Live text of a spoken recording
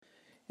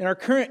In our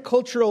current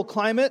cultural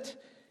climate,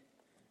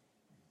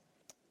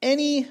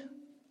 any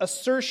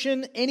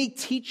assertion, any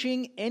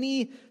teaching,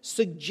 any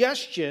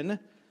suggestion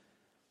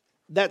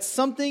that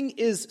something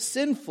is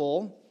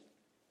sinful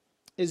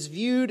is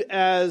viewed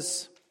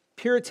as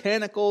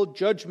puritanical,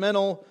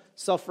 judgmental,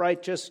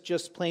 self-righteous,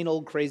 just plain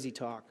old crazy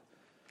talk.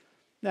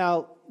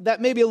 Now, that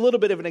may be a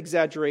little bit of an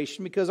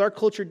exaggeration because our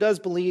culture does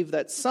believe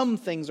that some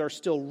things are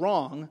still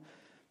wrong,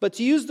 but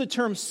to use the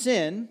term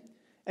sin,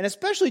 and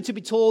especially to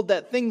be told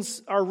that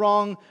things are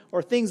wrong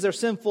or things are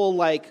sinful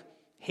like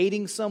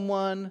hating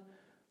someone,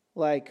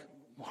 like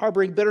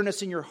harboring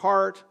bitterness in your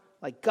heart,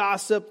 like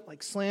gossip,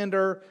 like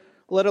slander,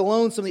 let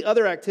alone some of the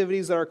other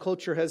activities that our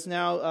culture has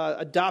now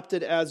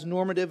adopted as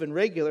normative and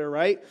regular,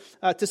 right?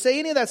 To say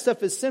any of that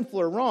stuff is sinful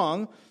or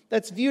wrong,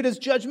 that's viewed as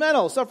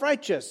judgmental,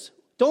 self-righteous.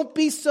 Don't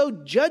be so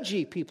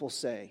judgy, people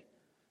say.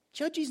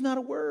 Judgy's not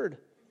a word.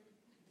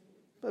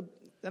 But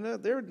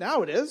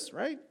now it is,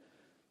 right?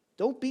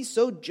 Don't be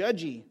so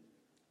judgy.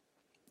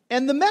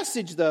 And the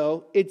message,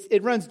 though,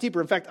 it runs deeper.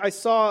 In fact, I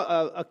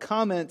saw a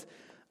comment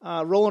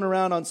rolling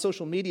around on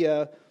social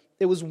media.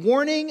 It was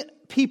warning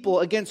people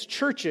against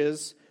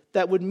churches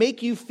that would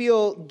make you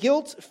feel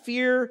guilt,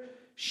 fear,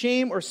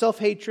 shame, or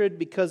self-hatred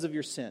because of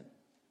your sin.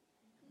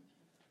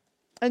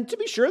 And to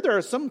be sure, there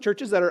are some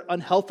churches that are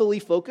unhealthily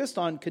focused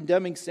on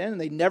condemning sin, and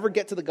they never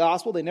get to the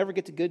gospel, they never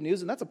get to good news,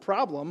 and that's a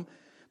problem.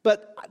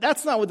 But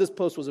that's not what this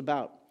post was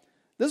about.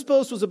 This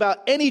post was about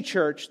any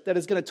church that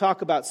is going to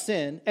talk about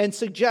sin and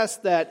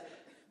suggest that,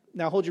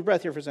 now hold your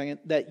breath here for a second,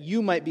 that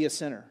you might be a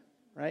sinner,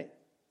 right?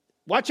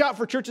 Watch out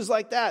for churches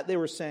like that, they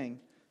were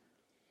saying.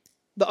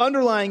 The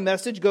underlying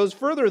message goes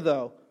further,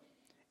 though.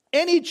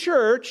 Any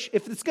church,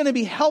 if it's going to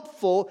be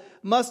helpful,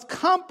 must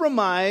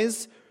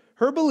compromise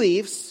her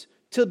beliefs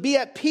to be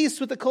at peace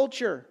with the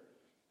culture.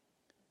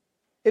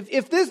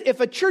 If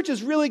a church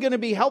is really going to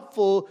be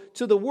helpful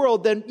to the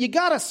world, then you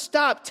got to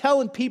stop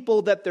telling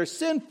people that they're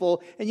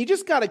sinful, and you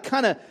just got to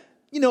kind of,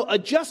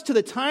 adjust to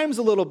the times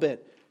a little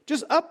bit.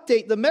 Just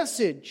update the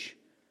message.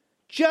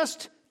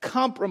 Just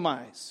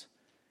compromise.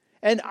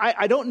 And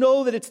I don't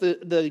know that it's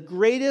the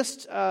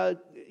greatest, or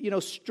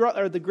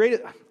the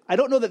greatest. I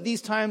don't know that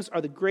these times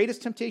are the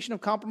greatest temptation of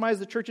compromise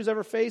the church has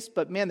ever faced,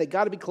 but man, they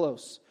got to be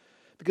close.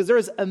 Because there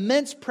is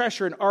immense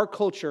pressure in our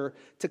culture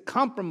to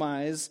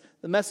compromise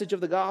the message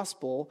of the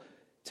gospel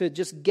to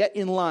just get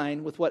in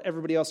line with what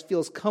everybody else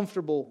feels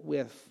comfortable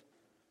with.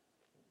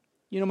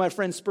 My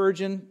friend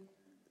Spurgeon,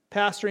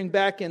 pastoring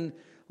back in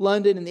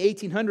London in the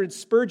 1800s,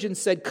 Spurgeon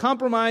said,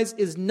 "Compromise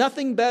is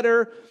nothing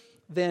better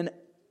than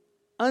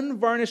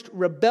unvarnished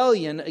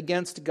rebellion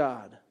against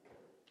God,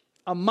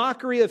 a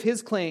mockery of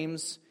his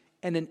claims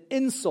and an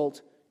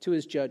insult to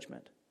his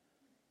judgment."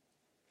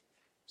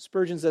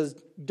 Spurgeon says,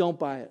 don't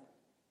buy it.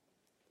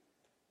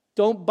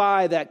 Don't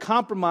buy that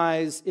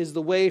compromise is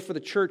the way for the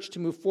church to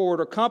move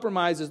forward, or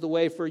compromise is the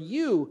way for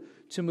you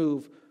to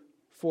move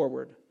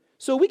forward.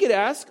 So we could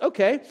ask,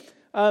 okay,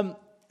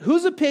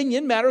 whose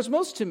opinion matters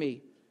most to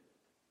me?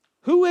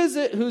 Who is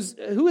it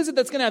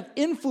that's going to have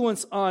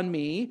influence on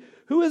me?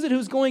 Who is it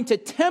who's going to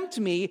tempt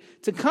me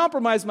to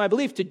compromise my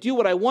belief, to do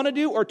what I want to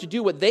do, or to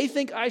do what they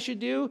think I should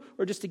do,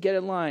 or just to get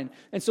in line?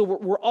 And so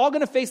we're all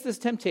going to face this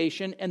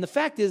temptation, and the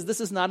fact is this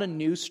is not a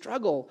new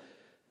struggle.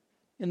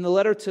 In the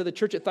letter to the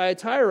church at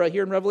Thyatira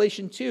here in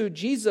Revelation 2,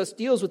 Jesus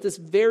deals with this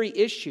very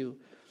issue.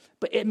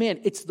 But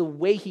it's the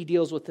way he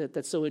deals with it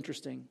that's so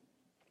interesting.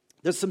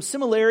 There's some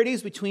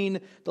similarities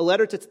between the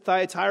letter to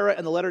Thyatira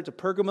and the letter to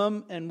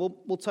Pergamum, and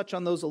we'll touch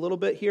on those a little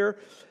bit here.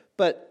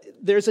 But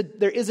there is a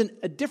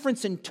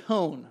difference in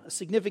tone, a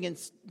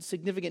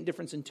significant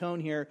difference in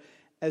tone here,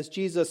 as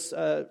Jesus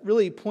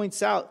really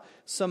points out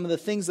some of the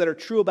things that are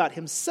true about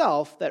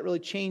himself that really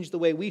change the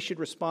way we should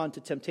respond to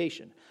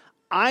temptation.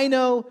 I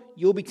know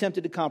you'll be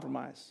tempted to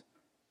compromise,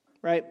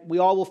 right? We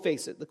all will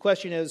face it. The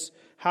question is,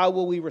 how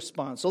will we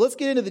respond? So let's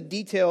get into the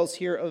details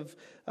here of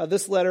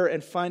this letter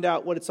and find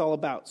out what it's all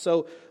about.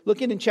 So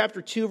looking in chapter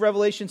 2 of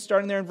Revelation,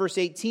 starting there in verse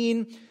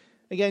 18,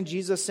 again,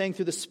 Jesus saying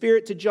through the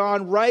Spirit to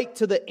John, "Write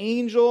to the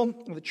angel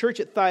of the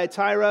church at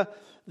Thyatira,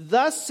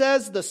 thus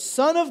says the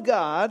Son of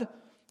God,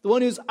 the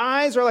one whose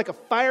eyes are like a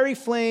fiery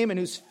flame and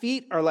whose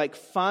feet are like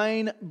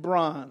fine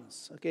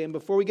bronze." Okay, and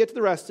before we get to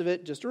the rest of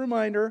it, just a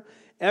reminder,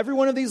 every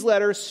one of these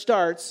letters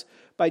starts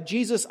by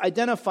Jesus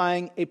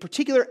identifying a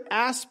particular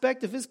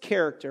aspect of his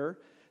character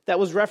that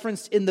was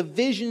referenced in the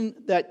vision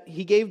that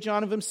he gave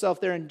John of himself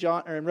there in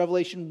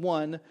Revelation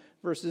 1,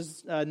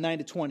 verses 9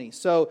 to 20.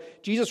 So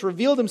Jesus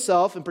revealed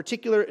himself in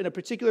a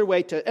particular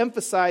way to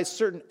emphasize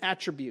certain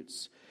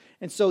attributes.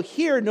 And so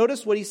here,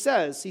 notice what he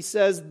says. He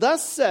says,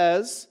 "Thus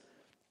says,"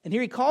 and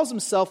here he calls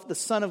himself the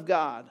Son of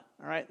God.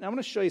 All right, now I'm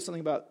going to show you something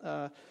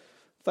about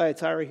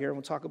Thyatira here, and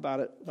we'll talk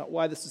about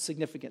why this is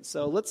significant.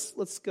 So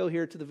let's go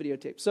here to the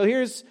videotape. So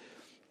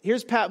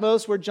here's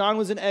Patmos, where John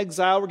was in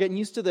exile. We're getting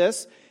used to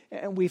this.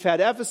 And we've had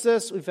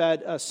Ephesus, we've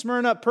had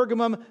Smyrna,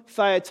 Pergamum,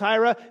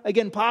 Thyatira.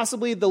 Again,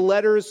 possibly the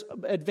letters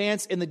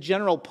advance in the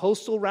general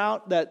postal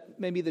route that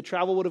maybe the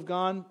travel would have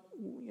gone.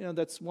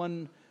 That's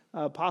one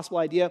possible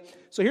idea.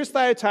 So here's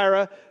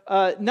Thyatira,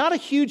 not a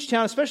huge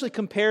town, especially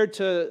compared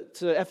to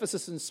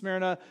Ephesus and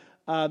Smyrna.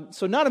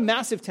 So not a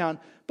massive town.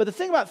 But the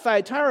thing about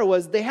Thyatira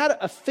was they had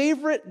a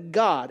favorite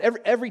god.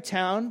 Every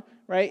town,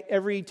 right?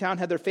 Every town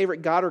had their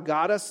favorite god or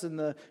goddess in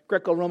the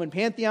Greco-Roman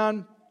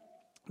pantheon.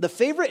 The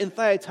favorite in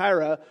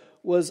Thyatira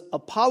was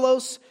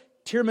Apollos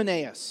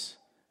Tyrmaeus.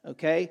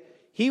 Okay?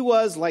 He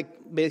was, like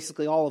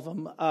basically all of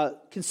them,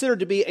 considered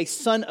to be a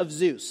son of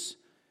Zeus.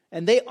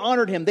 And they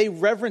honored him. They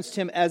reverenced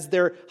him as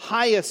their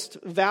highest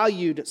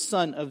valued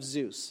son of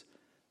Zeus,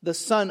 the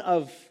son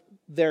of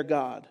their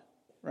god,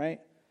 right?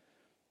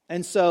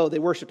 And so they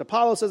worshipped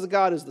Apollos as a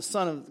god, as the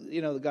son of,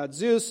 the god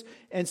Zeus.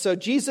 And so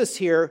Jesus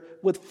here,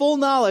 with full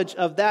knowledge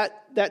of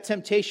that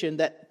temptation,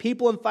 that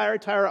people in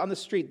Thyatira on the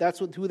street, that's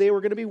who they were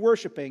going to be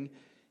worshiping,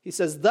 he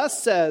says,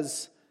 "Thus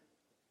says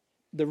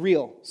the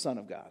real Son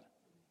of God."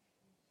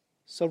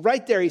 So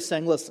right there he's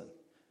saying, listen,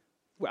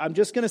 I'm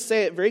just going to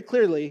say it very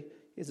clearly.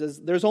 He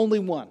says, there's only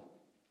one.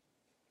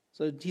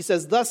 So he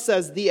says, "Thus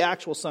says the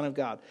actual Son of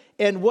God."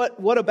 And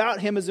what about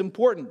him is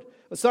important?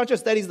 It's not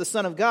just that he's the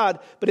Son of God,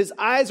 but his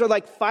eyes are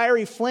like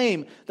fiery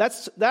flame.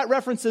 That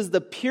references the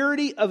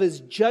purity of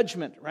his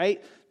judgment,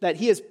 right? That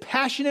he is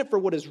passionate for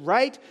what is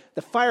right.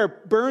 The fire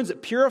burns,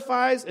 it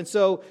purifies. And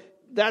so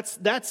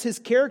that's his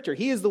character.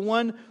 He is the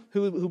one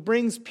who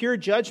brings pure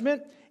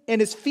judgment. And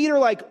his feet are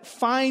like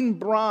fine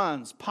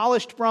bronze,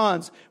 polished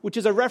bronze, which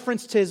is a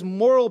reference to his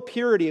moral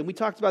purity. And we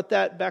talked about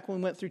that back when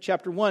we went through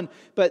chapter 1.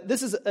 But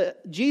this is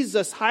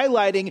Jesus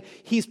highlighting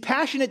he's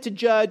passionate to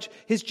judge.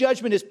 His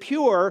judgment is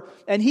pure,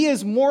 and he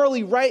is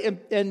morally right,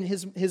 and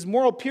his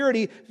moral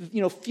purity,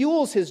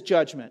 fuels his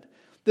judgment.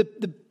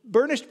 The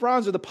burnished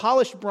bronze or the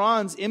polished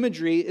bronze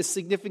imagery is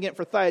significant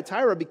for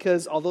Thyatira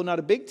because, although not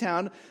a big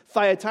town,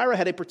 Thyatira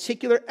had a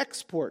particular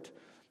export.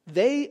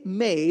 They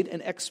made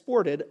and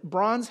exported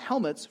bronze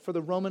helmets for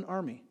the Roman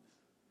army.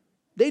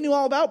 They knew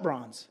all about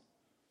bronze.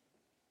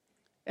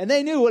 And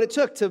they knew what it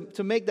took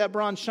to make that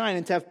bronze shine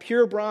and to have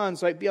pure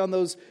bronze right beyond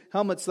those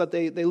helmets so that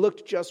they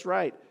looked just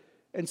right.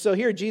 And so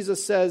here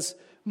Jesus says,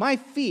 my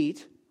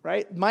feet,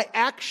 right, my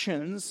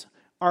actions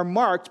are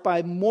marked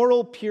by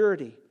moral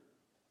purity.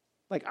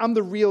 Like I'm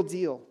the real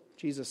deal,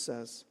 Jesus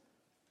says.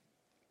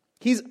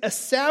 He's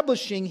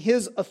establishing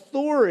his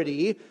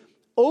authority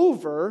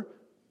over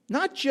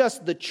not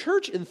just the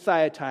church in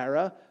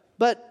Thyatira,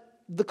 but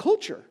the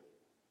culture.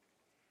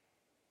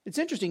 It's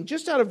interesting.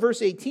 Just out of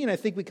verse 18, I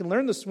think we can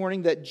learn this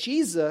morning that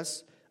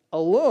Jesus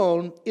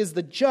alone is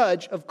the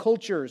judge of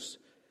cultures.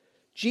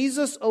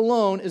 Jesus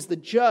alone is the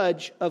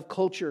judge of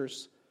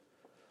cultures.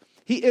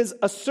 He is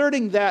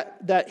asserting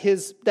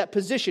that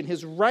position,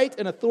 his right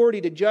and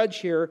authority to judge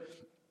here,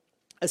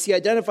 as he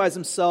identifies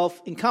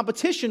himself in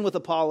competition with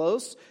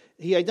Apollos.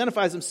 He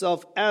identifies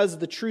himself as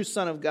the true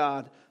Son of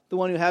God, the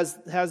one who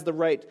has the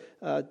right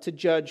to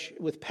judge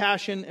with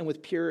passion and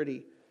with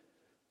purity.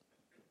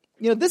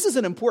 This is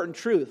an important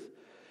truth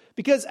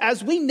because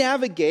as we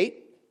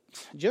navigate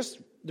just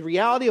the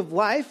reality of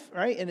life,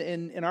 right,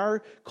 in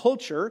our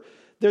culture,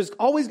 there's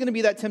always going to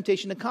be that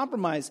temptation to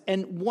compromise.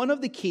 And one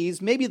of the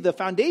keys, maybe the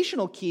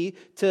foundational key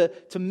to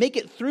make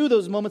it through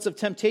those moments of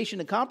temptation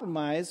to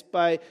compromise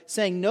by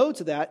saying no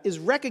to that is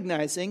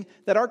recognizing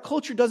that our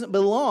culture doesn't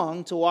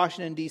belong to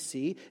Washington,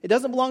 D.C. It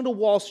doesn't belong to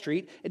Wall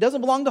Street. It doesn't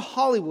belong to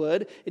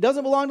Hollywood. It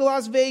doesn't belong to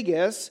Las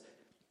Vegas.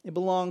 It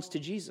belongs to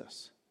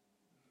Jesus.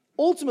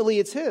 Ultimately,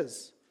 it's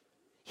his.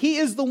 He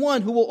is the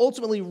one who will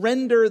ultimately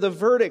render the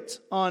verdict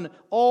on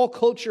all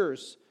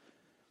cultures.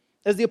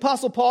 As the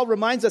Apostle Paul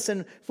reminds us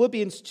in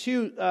Philippians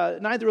 2,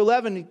 9 through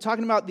 11, he's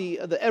talking about the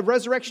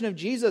resurrection of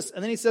Jesus.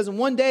 And then he says, "And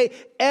one day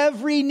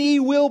every knee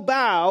will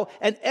bow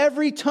and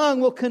every tongue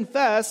will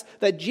confess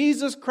that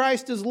Jesus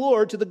Christ is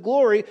Lord to the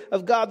glory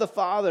of God the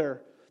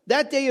Father."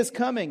 That day is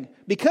coming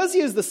because he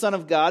is the Son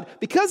of God,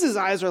 because his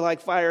eyes are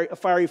like a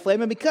fiery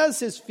flame, and because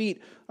his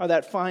feet are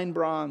that fine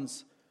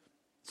bronze.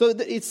 So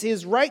it's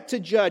his right to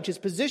judge, his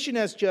position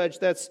as judge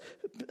that's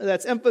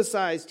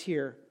emphasized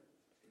here.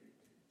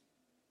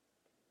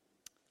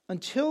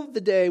 Until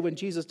the day when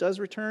Jesus does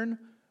return,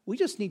 we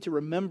just need to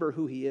remember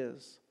who he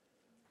is.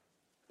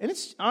 And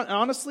it's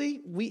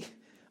honestly we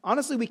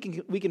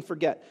can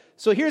forget.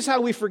 So here's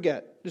how we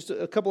forget. Just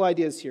a couple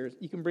ideas here.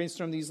 You can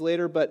brainstorm these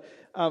later. But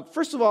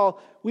first of all,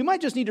 we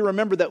might just need to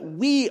remember that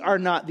we are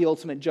not the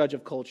ultimate judge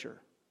of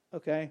culture.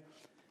 Okay?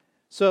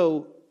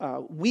 So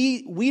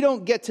we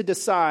don't get to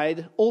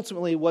decide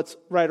ultimately what's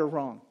right or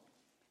wrong.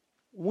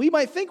 We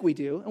might think we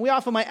do, and we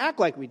often might act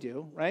like we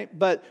do, right?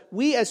 But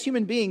we as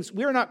human beings,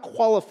 we are not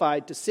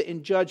qualified to sit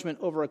in judgment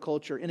over a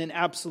culture in an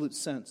absolute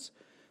sense.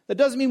 That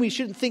doesn't mean we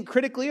shouldn't think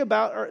critically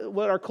about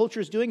what our culture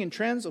is doing and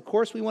trends. Of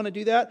course, we want to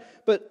do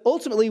that. But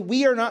ultimately,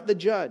 we are not the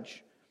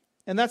judge.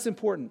 And that's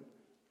important.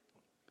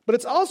 But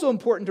it's also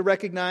important to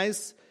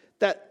recognize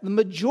that the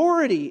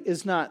majority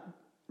is not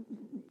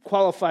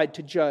qualified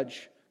to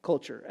judge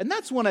culture. And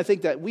that's one I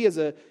think that we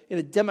in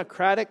a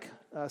democratic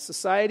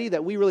society,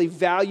 that we really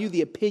value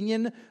the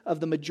opinion of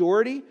the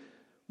majority.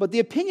 But the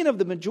opinion of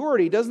the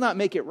majority does not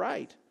make it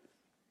right.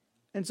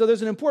 And so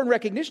there's an important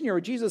recognition here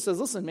where Jesus says,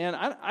 listen, man,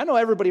 I know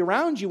everybody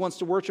around you wants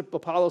to worship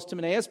Apollos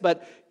Timaeus,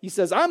 but he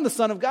says, I'm the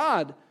Son of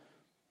God.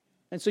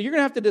 And so you're going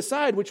to have to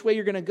decide which way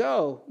you're going to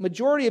go.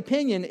 Majority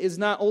opinion is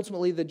not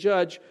ultimately the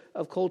judge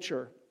of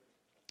culture.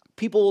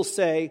 People will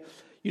say,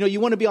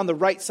 you want to be on the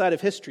right side of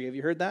history. Have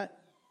you heard that?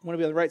 You want to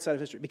be on the right side of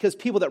history. Because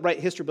people that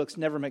write history books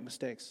never make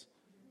mistakes.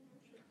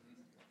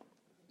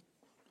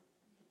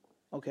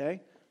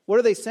 Okay? What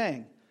are they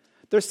saying?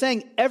 They're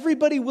saying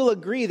everybody will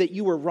agree that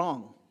you were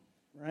wrong,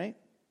 right?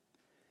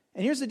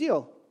 And here's the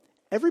deal.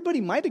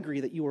 Everybody might agree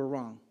that you were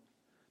wrong.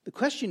 The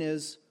question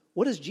is,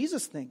 what does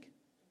Jesus think?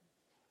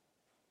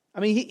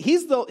 I mean,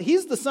 he's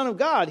the Son of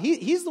God.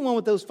 He's the one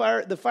with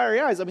the fiery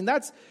eyes. I mean,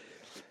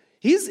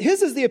 his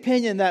is the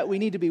opinion that we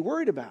need to be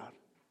worried about.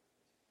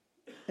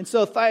 And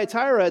so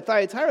Thyatira,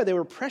 they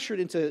were pressured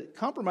into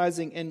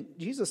compromising, and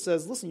Jesus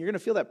says, listen, you're going to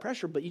feel that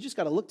pressure, but you just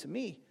got to look to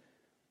me.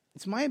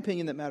 It's my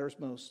opinion that matters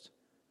most.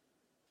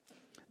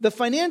 The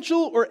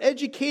financial or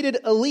educated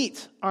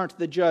elite aren't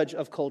the judge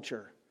of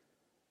culture.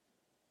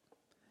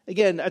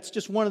 Again, that's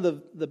just one of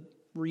the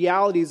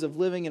realities of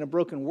living in a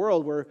broken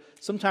world where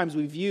sometimes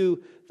we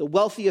view the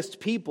wealthiest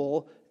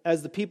people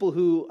as the people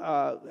who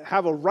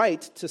have a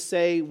right to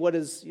say what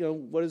is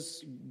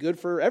good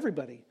for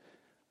everybody.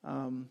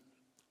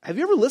 Have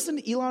you ever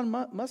listened to Elon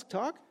Musk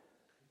talk?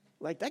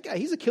 Like that guy,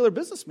 he's a killer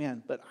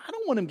businessman, but I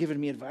don't want him giving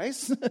me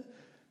advice.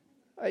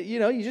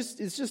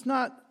 It's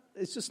not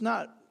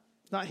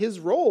his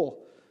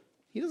role.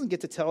 He doesn't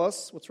get to tell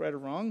us what's right or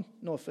wrong.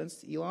 No offense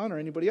to Elon or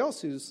anybody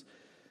else who's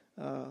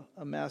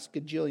amassed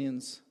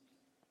gajillions.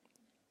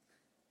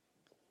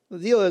 The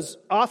deal is,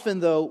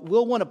 often, though,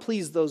 we'll want to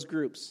please those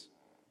groups.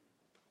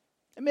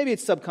 And maybe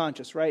it's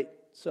subconscious, right?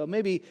 So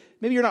maybe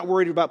you're not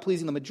worried about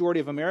pleasing the majority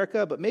of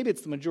America, but maybe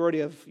it's the majority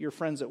of your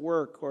friends at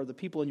work or the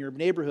people in your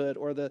neighborhood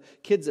or the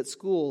kids at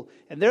school.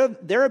 And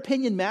their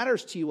opinion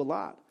matters to you a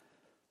lot.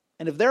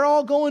 And if they're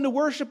all going to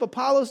worship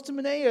Apollos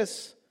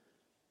Timaeus,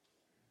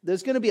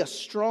 there's going to be a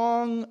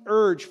strong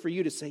urge for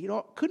you to say,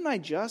 couldn't I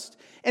just?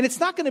 And it's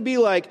not going to be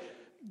like,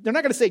 they're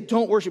not going to say,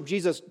 don't worship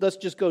Jesus, let's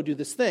just go do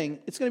this thing.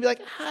 It's going to be like,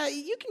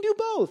 you can do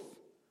both.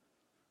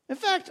 In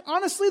fact,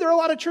 honestly, there are a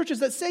lot of churches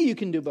that say you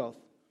can do both.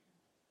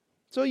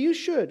 So you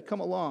should come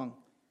along.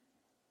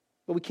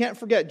 But we can't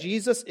forget,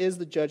 Jesus is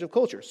the judge of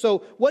culture. So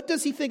what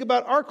does he think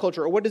about our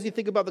culture? Or what does he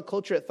think about the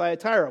culture at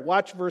Thyatira?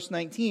 Watch verse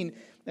 19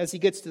 as he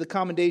gets to the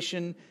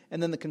commendation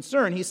and then the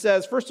concern. He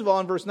says, first of all,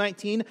 in verse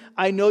 19,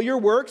 I know your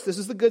works. This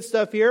is the good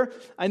stuff here.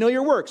 I know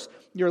your works.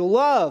 Your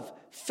love,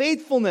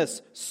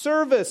 faithfulness,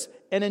 service,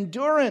 and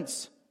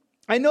endurance.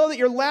 I know that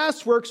your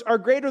last works are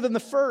greater than the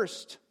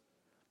first.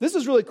 This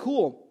is really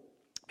cool.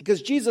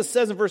 Because Jesus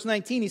says in verse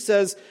 19, he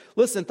says,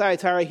 listen,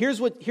 Thyatira,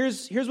 here's what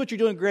you're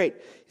doing great.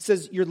 He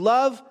says, your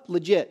love,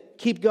 legit.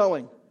 Keep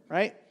going,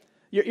 right?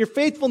 Your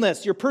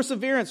faithfulness, your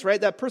perseverance, right?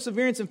 That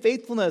perseverance and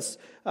faithfulness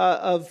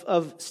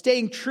of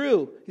staying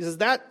true. He says,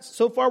 that,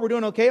 so far we're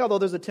doing okay, although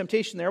there's a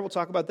temptation there. We'll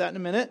talk about that in a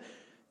minute.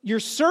 Your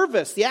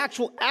service, the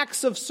actual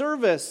acts of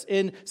service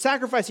in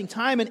sacrificing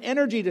time and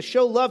energy to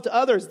show love to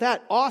others,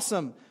 that,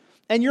 awesome.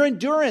 And your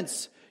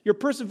endurance, your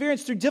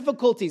perseverance through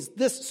difficulties,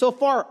 this, so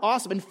far,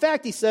 awesome. In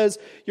fact, he says,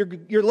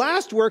 your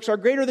last works are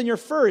greater than your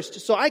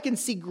first. So I can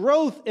see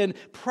growth and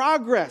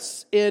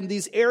progress in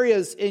these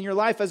areas in your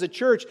life as a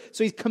church.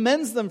 So he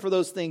commends them for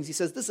those things. He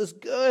says, this is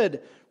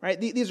good, right?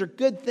 These are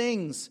good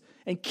things.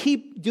 And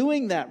keep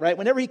doing that, right?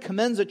 Whenever he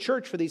commends a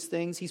church for these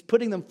things, he's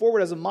putting them forward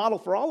as a model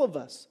for all of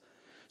us.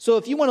 So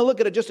if you want to look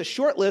at just a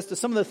short list of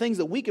some of the things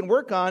that we can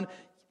work on,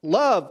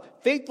 love,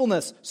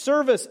 faithfulness,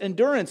 service,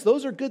 endurance,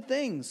 those are good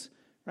things.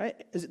 Right?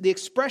 The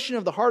expression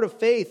of the heart of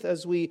faith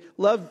as we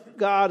love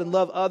God and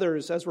love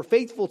others, as we're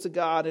faithful to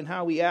God in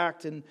how we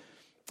act, and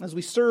as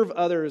we serve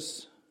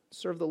others,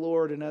 serve the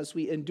Lord, and as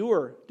we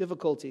endure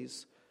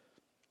difficulties.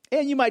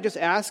 And you might just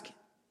ask,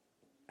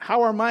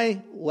 how are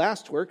my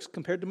last works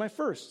compared to my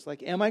first?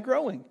 Like, am I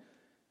growing?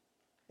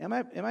 Am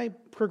I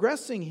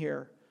progressing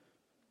here?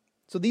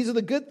 So these are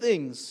the good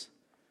things.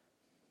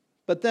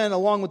 But then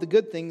along with the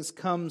good things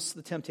comes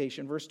the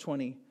temptation. Verse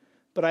 20,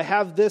 but I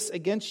have this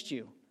against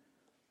you.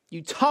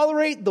 You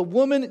tolerate the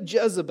woman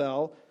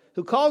Jezebel,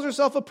 who calls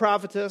herself a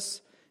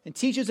prophetess and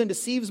teaches and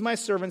deceives my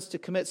servants to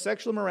commit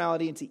sexual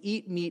immorality and to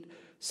eat meat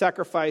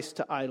sacrificed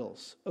to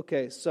idols.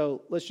 Okay,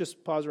 so let's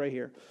just pause right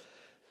here.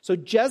 So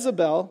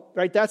Jezebel,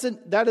 right,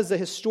 that is a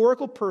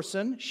historical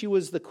person. She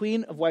was the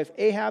queen of wife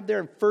Ahab there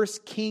in 1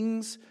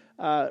 Kings,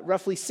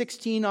 roughly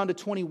 16 on to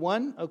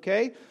 21,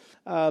 okay?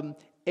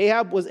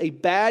 Ahab was a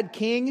bad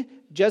king.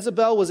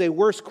 Jezebel was a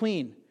worse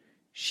queen.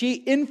 She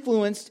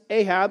influenced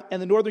Ahab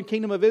and the northern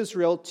kingdom of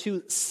Israel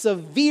to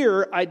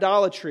severe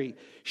idolatry.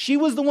 She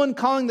was the one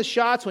calling the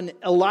shots when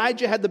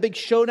Elijah had the big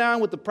showdown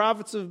with the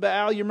prophets of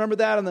Baal. You remember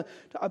that on the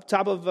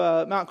top of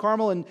Mount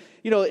Carmel? And,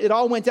 it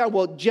all went down.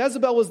 Well,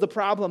 Jezebel was the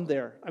problem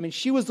there. I mean,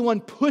 she was the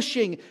one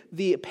pushing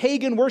the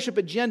pagan worship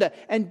agenda.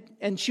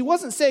 And she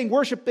wasn't saying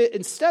worship it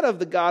instead of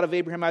the God of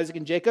Abraham, Isaac,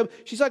 and Jacob.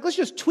 She's like, let's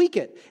just tweak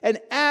it and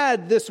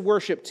add this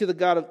worship to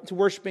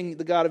worshiping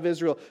the God of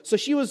Israel. So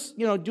she was,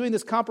 doing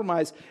this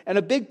compromise. And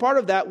a big part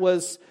of that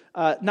was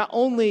not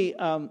only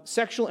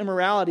sexual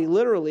immorality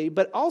literally,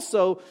 but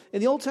also in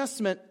the Old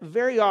Testament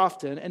very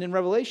often, and in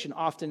Revelation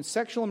often,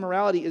 sexual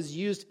immorality is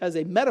used as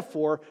a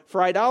metaphor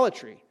for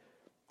idolatry.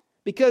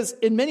 Because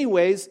in many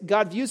ways,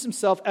 God views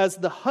himself as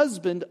the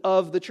husband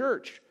of the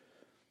church.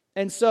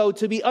 And so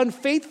to be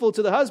unfaithful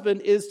to the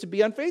husband is to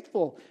be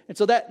unfaithful. And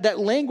so that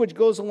language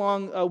goes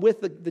along with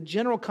the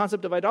general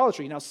concept of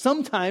idolatry. Now,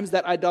 sometimes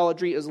that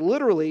idolatry is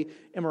literally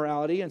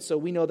immorality, and so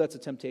we know that's a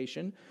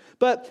temptation.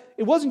 But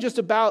it wasn't just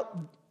about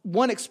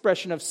one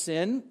expression of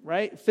sin,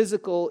 right?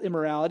 Physical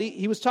immorality.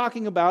 He was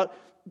talking about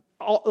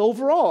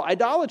overall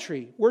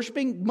idolatry,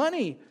 worshiping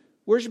money,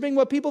 worshiping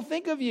what people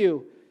think of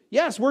you.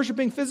 Yes,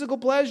 worshiping physical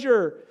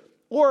pleasure,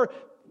 or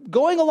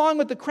going along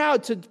with the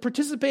crowd to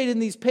participate in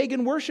these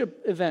pagan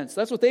worship events.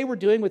 That's what they were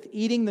doing with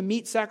eating the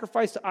meat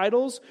sacrificed to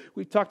idols.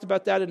 We've talked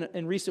about that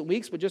in recent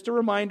weeks, but just a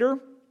reminder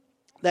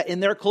that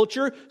in their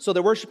culture, so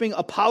they're worshiping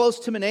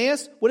Apollos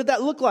Timaeus. What did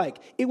that look like?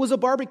 It was a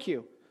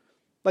barbecue.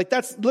 Like,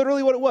 that's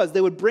literally what it was. They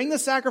would bring the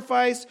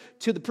sacrifice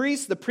to the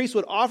priest. The priest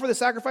would offer the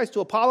sacrifice to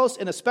Apollos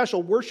in a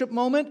special worship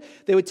moment.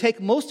 They would take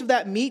most of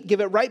that meat,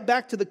 give it right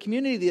back to the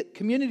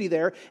community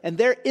there, and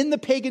there in the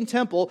pagan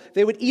temple,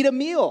 they would eat a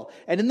meal.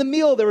 And in the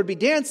meal, there would be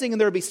dancing,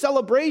 and there would be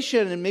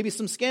celebration, and maybe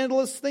some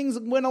scandalous things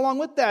went along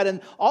with that.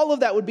 And all of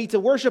that would be to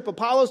worship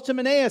Apollos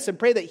Timaeus and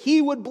pray that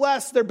he would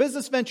bless their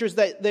business ventures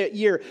that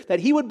year, that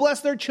he would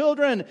bless their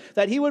children,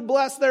 that he would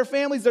bless their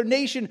families, their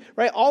nation,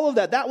 right? All of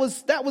that. That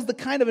was the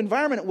kind of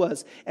environment it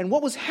was. And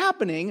what was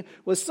happening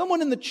was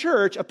someone in the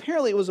church,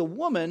 apparently it was a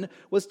woman,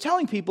 was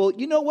telling people,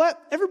 you know what?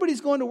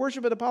 Everybody's going to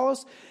worship at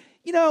Apollos.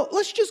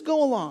 Let's just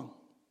go along.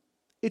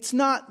 It's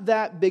not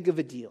that big of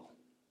a deal.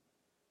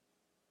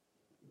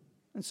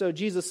 And so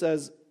Jesus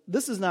says,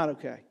 this is not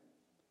okay.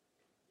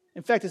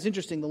 In fact, it's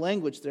interesting, the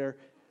language there.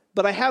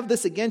 But I have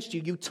this against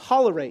you. You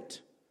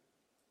tolerate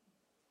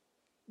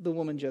the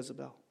woman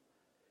Jezebel.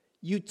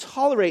 You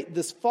tolerate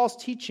this false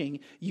teaching.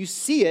 You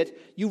see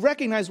it. You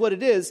recognize what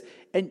it is.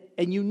 And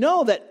you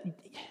know that,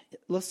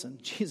 listen,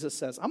 Jesus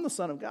says, I'm the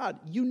Son of God.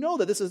 You know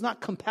that this is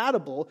not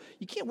compatible.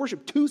 You can't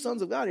worship two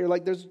sons of God here.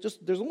 Like,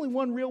 there's only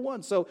one real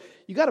one. So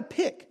you got to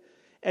pick.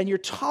 And you're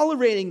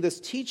tolerating this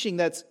teaching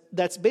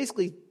that's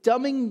basically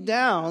dumbing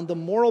down the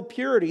moral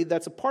purity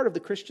that's a part of the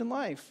Christian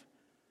life.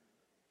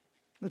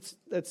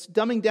 That's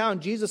dumbing down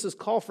Jesus'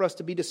 call for us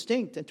to be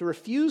distinct and to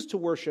refuse to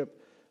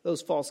worship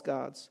those false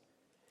gods.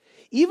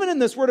 Even in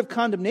this word of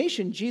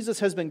condemnation,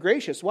 Jesus has been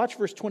gracious. Watch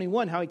verse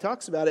 21, how he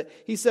talks about it.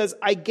 He says,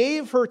 I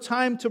gave her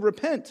time to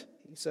repent,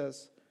 he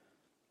says.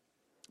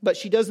 But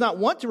she does not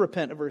want to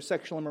repent of her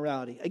sexual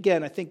immorality.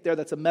 Again, I think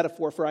that's a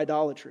metaphor for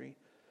idolatry.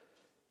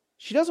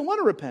 She doesn't want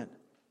to repent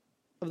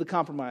of the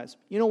compromise.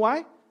 You know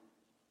why?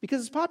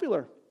 Because it's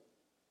popular.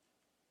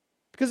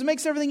 Because it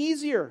makes everything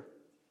easier.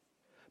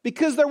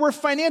 Because there were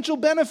financial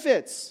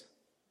benefits.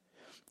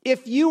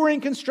 If you were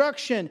in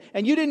construction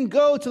and you didn't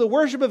go to the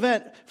worship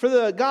event for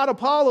the god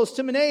Apollos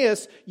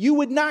Timaeus, you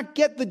would not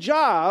get the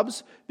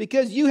jobs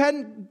because you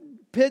hadn't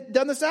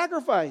done the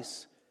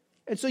sacrifice.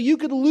 And so you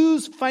could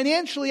lose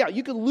financially out.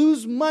 You could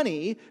lose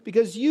money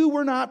because you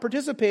were not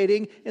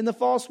participating in the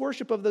false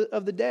worship of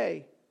the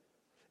day.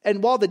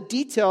 And while the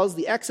details,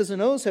 the X's and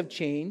O's have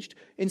changed,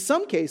 in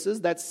some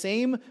cases, that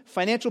same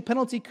financial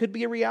penalty could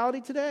be a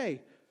reality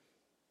today.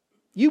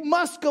 You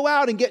must go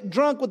out and get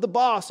drunk with the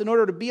boss in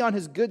order to be on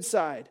his good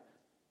side,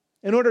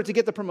 in order to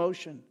get the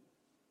promotion.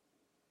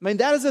 I mean,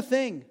 that is a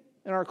thing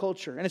in our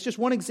culture. And it's just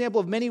one example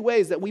of many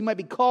ways that we might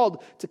be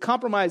called to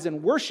compromise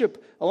and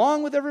worship,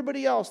 along with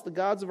everybody else, the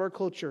gods of our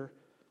culture.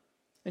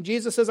 And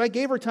Jesus says, I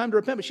gave her time to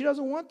repent, but she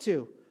doesn't want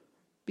to,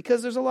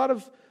 because there's a lot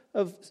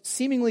of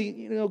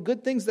seemingly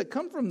good things that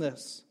come from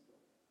this.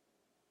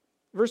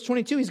 Verse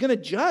 22, he's going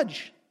to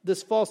judge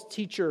this false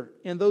teacher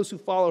and those who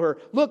follow her.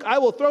 Look, I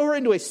will throw her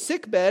into a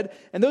sickbed,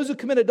 and those who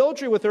commit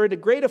adultery with her into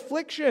great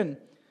affliction.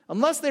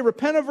 Unless they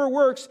repent of her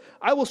works,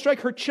 I will strike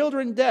her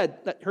children dead.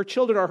 That her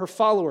children are her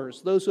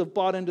followers, those who have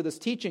bought into this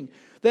teaching.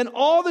 Then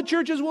all the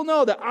churches will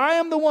know that I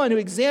am the one who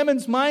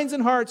examines minds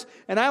and hearts,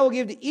 and I will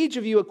give to each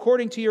of you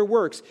according to your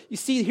works. You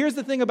see, here's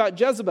the thing about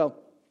Jezebel.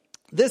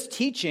 This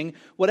teaching,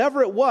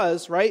 whatever it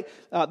was, right,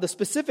 the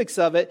specifics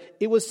of it,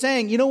 it was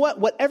saying, you know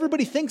what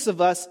everybody thinks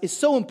of us is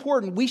so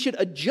important, we should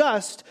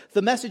adjust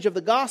the message of the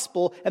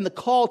gospel and the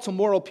call to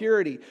moral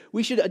purity.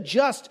 We should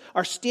adjust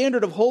our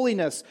standard of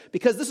holiness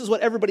because this is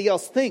what everybody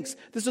else thinks.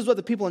 This is what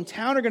the people in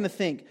town are going to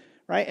think,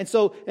 right?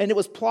 And it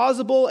was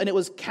plausible and it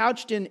was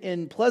couched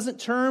in pleasant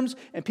terms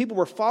and people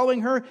were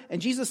following her.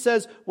 And Jesus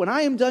says, when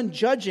I am done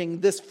judging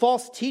this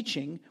false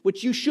teaching,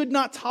 which you should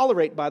not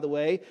tolerate, by the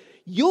way,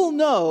 you'll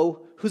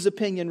know whose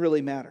opinion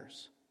really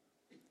matters.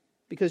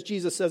 Because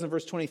Jesus says in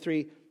verse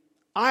 23,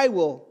 I'm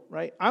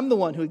the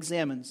one who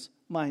examines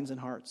minds and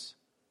hearts.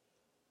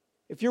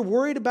 If you're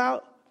worried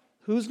about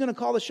who's going to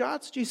call the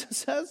shots, Jesus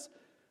says,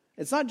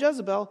 it's not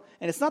Jezebel,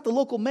 and it's not the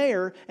local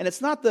mayor, and it's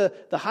not the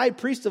high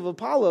priest of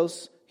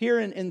Apollos here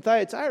in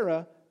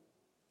Thyatira.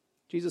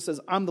 Jesus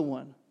says, I'm the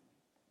one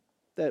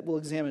that will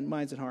examine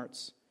minds and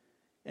hearts.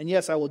 And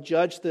yes, I will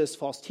judge this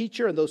false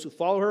teacher and those who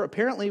follow her,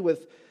 apparently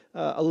with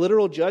a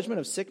literal judgment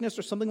of sickness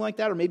or something like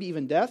that, or maybe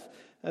even death,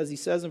 as he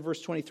says in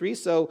verse 23.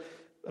 So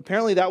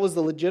apparently that was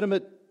the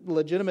legitimate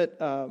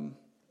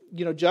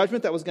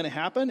judgment that was going to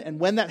happen. And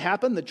when that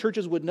happened, the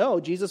churches would know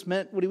Jesus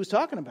meant what he was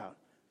talking about,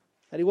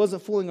 that he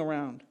wasn't fooling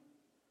around.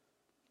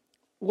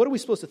 What are we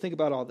supposed to think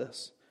about all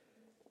this?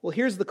 Well,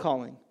 here's the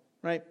calling,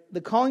 right?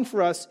 The calling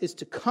for us is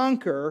to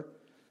conquer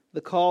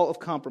the call of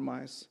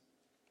compromise.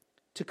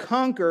 To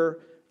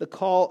conquer the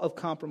call of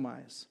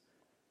compromise.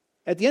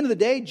 At the end of the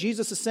day,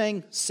 Jesus is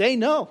saying, say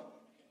no.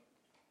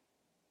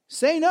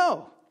 Say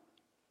no.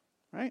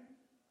 Right?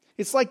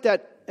 It's like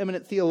that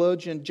eminent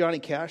theologian Johnny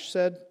Cash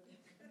said.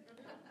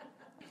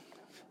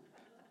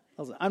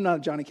 I'm not a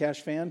Johnny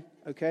Cash fan,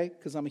 okay,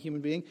 because I'm a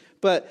human being.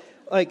 But,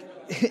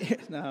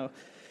 no.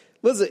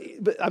 Listen,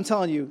 but I'm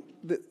telling you,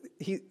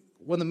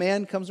 when the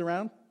man comes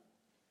around,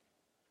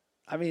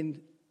 I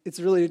mean, it's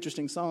a really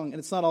interesting song, and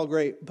it's not all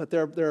great, but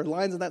there are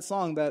lines in that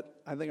song that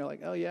I think are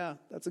like, oh yeah,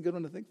 that's a good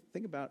one to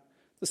think about.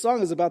 The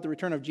song is about the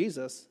return of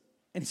Jesus,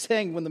 and he's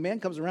saying when the man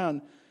comes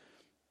around,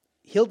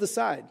 he'll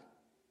decide.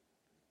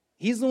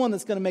 He's the one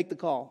that's going to make the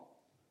call.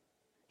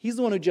 He's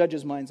the one who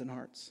judges minds and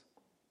hearts.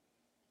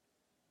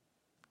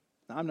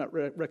 Now, I'm not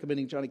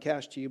recommending Johnny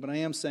Cash to you, but I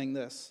am saying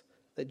this,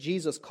 that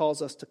Jesus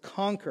calls us to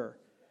conquer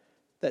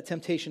that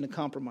temptation to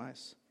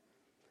compromise.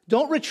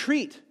 Don't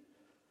retreat.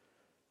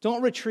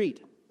 Don't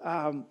retreat.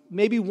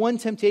 Maybe one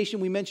temptation,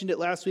 we mentioned it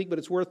last week, but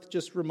it's worth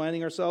just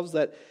reminding ourselves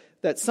that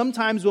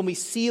sometimes when we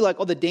see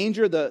the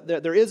danger,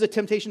 there is a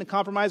temptation to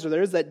compromise, or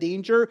there is that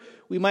danger,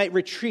 we might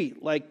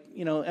retreat. Like,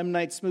 M.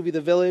 Night's movie,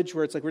 The Village,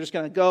 where it's like we're just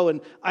going to go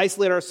and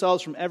isolate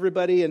ourselves from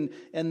everybody,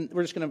 and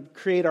we're just going to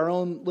create our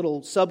own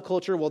little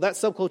subculture. Well, that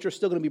subculture is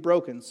still going to be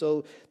broken,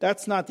 so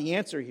that's not the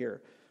answer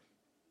here.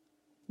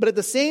 But at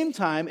the same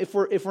time, if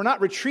we're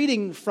not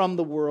retreating from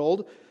the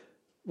world,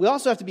 we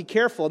also have to be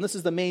careful, and this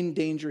is the main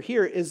danger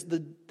here, is the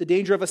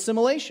danger of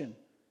assimilation.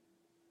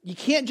 You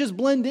can't just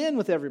blend in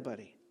with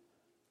everybody.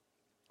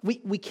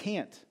 We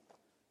can't.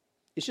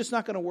 It's just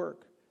not going to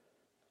work.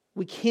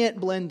 We can't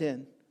blend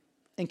in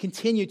and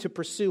continue to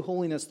pursue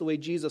holiness the way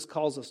Jesus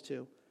calls us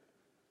to.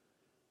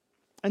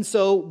 And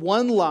so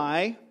one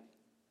lie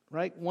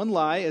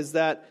is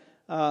that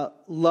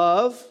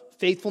love,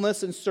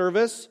 faithfulness, and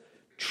service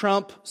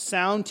trump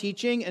sound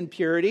teaching and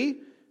purity.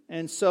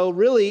 And so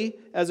really,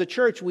 as a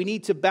church, we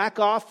need to back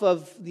off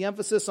of the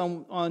emphasis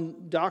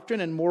on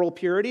doctrine and moral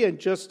purity and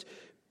just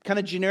kind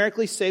of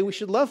generically say we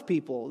should love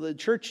people. The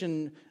church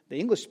in the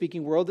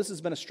English-speaking world, this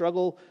has been a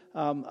struggle,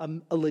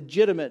 a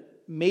legitimate,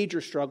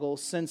 major struggle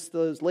since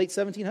the late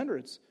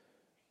 1700s,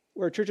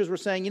 where churches were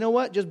saying, you know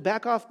what, just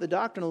back off the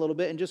doctrine a little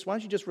bit and why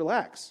don't you just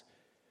relax?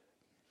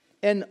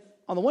 And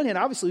on the one hand,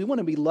 obviously, we want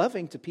to be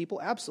loving to people,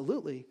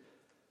 absolutely.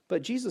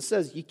 But Jesus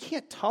says you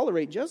can't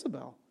tolerate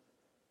Jezebel.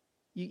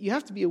 You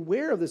have to be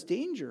aware of this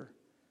danger.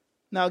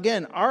 Now,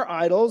 again, our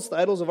idols, the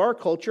idols of our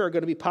culture, are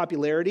going to be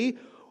popularity,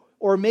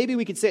 or maybe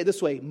we could say it this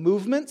way,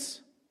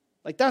 movements.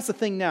 Like, that's the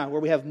thing now,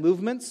 where we have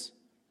movements,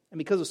 and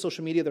because of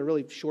social media, they're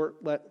really short,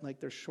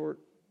 they're short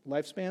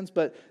lifespans,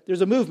 but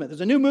there's a movement.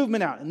 There's a new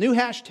movement out, a new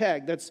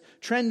hashtag that's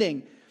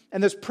trending,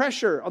 and there's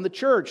pressure on the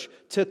church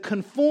to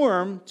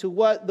conform to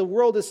what the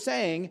world is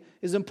saying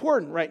is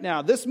important right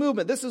now. This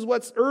movement, this is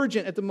what's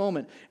urgent at the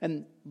moment.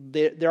 And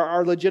there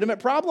are legitimate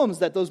problems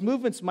that those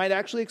movements might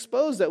actually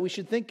expose that we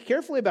should think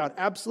carefully about.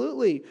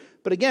 Absolutely.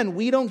 But again,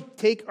 we don't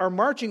take our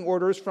marching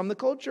orders from the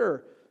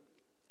culture.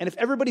 And if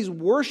everybody's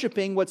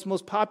worshiping what's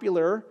most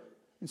popular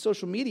in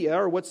social media,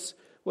 or what's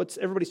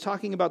everybody's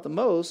talking about the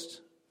most,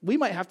 we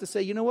might have to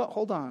say, you know what,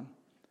 hold on.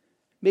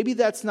 Maybe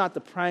that's not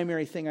the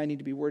primary thing I need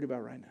to be worried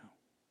about right now.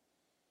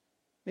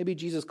 Maybe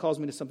Jesus calls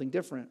me to something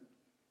different.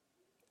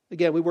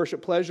 Again, we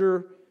worship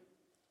pleasure,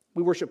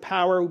 we worship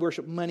power, we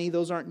worship money.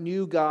 Those aren't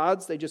new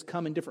gods. They just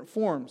come in different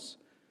forms.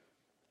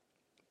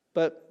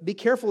 But be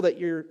careful that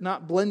you're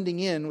not blending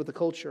in with the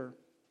culture.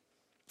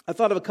 I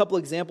thought of a couple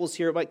examples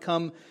here. It might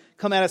come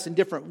at us in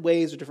different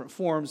ways or different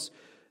forms.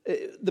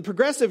 The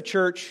progressive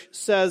church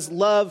says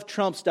love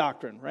trumps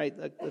doctrine, right?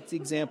 That's the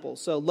example.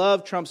 So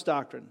love trumps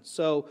doctrine.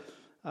 So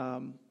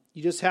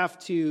you have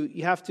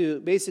to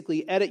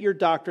basically edit your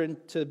doctrine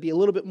to be a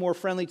little bit more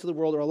friendly to the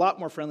world, or a lot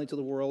more friendly to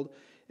the world,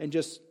 and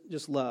just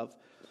love.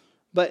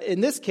 But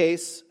in this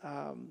case,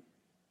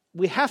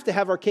 we have to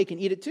have our cake and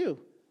eat it too.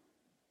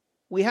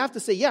 We have to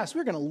say, yes,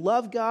 we're going to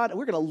love God and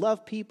we're going to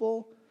love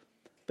people,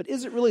 but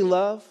is it really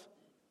love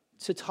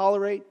to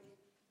tolerate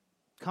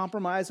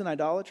compromise and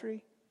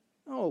idolatry?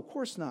 No, of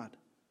course not.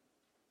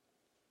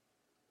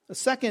 A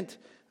second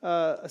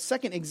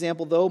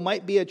example, though,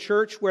 might be a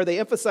church where they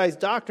emphasize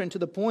doctrine to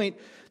the point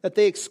that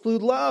they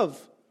exclude love.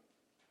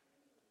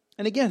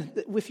 And again,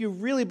 if you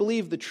really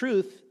believe the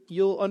truth,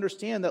 you'll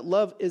understand that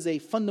love is a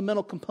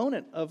fundamental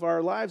component of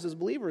our lives as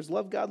believers.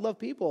 Love God, love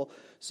people.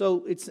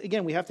 So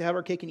we have to have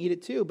our cake and eat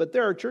it too. But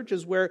there are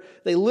churches where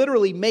they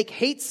literally make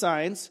hate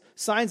signs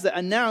that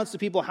announce to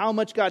people how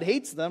much God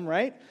hates them,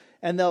 right?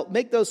 And they'll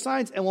make those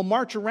signs and will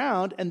march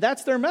around, and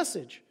that's their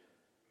message.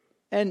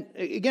 And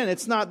again,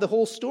 it's not the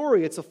whole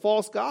story. It's a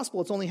false gospel.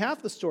 It's only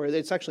half the story.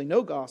 It's actually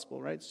no gospel,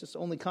 right? It's just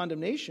only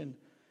condemnation.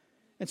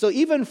 And so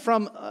even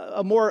from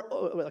a more,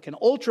 like an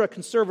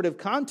ultra-conservative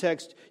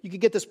context, you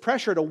could get this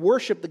pressure to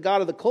worship the god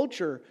of the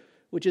culture,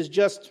 which is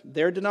just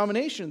their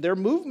denomination, their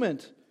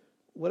movement,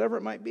 whatever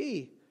it might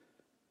be.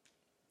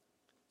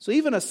 So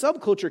even a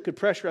subculture could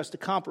pressure us to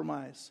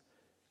compromise.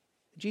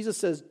 Jesus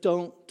says,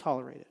 don't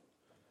tolerate it.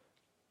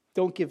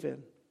 Don't give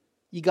in.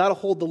 You got to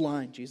hold the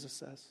line, Jesus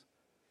says.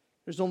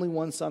 There's only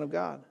one Son of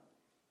God.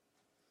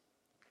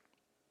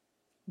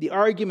 The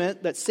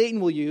argument that Satan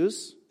will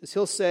use is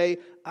he'll say,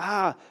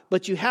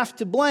 but you have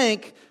to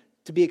blank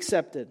to be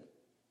accepted.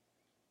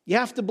 You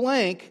have to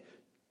blank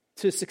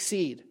to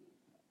succeed.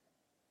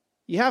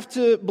 You have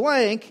to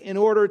blank in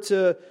order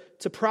to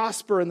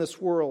prosper in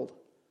this world.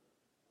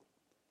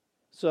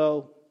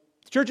 So,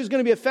 the church is going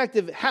to be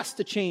effective. It has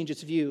to change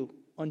its view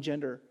on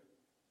gender,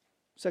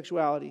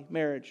 sexuality,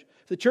 marriage.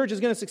 If the church is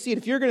going to succeed,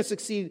 if you're going to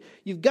succeed,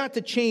 you've got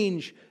to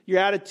change your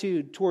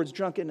attitude towards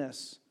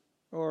drunkenness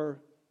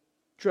or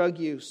drug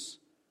use.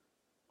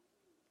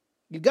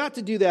 You've got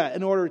to do that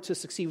in order to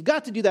succeed. You've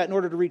got to do that in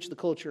order to reach the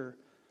culture.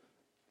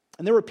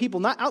 And there were people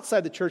not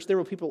outside the church, there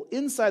were people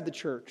inside the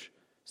church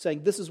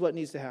saying, this is what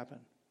needs to happen.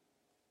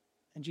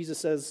 And Jesus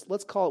says,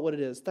 let's call it what it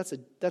is.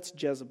 That's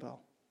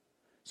Jezebel.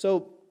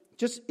 So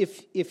just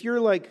if you're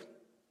like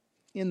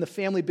in the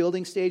family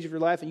building stage of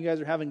your life and you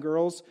guys are having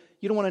girls,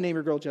 you don't want to name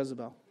your girl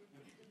Jezebel.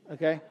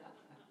 Okay?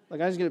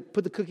 Like, I'm just going to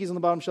put the cookies on the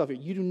bottom shelf here.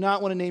 You do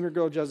not want to name your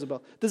girl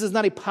Jezebel. This is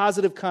not a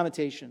positive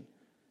connotation.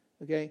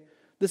 Okay?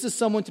 This is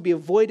someone to be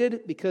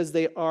avoided because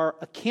they are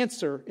a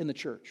cancer in the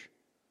church.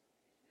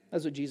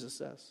 That's what Jesus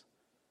says.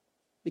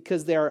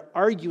 Because they are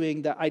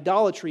arguing that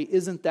idolatry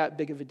isn't that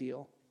big of a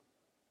deal.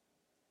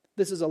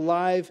 This is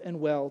alive and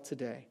well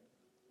today.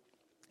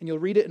 And you'll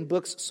read it in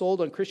books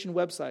sold on Christian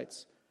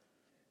websites.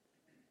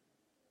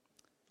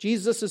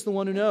 Jesus is the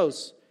one who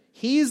knows.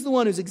 He's the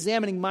one who's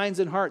examining minds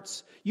and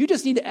hearts. You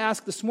just need to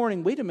ask this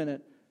morning, wait a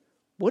minute,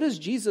 what does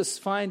Jesus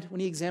find when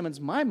he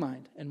examines my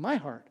mind and my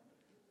heart?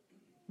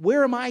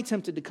 Where am I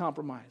tempted to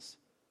compromise?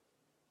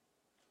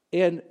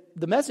 And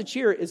the message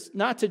here is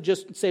not to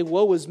just say,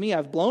 woe is me,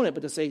 I've blown it,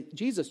 but to say,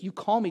 Jesus, you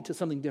call me to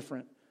something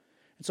different.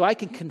 And so I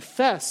can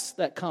confess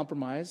that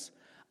compromise.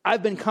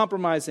 I've been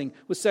compromising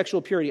with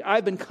sexual purity.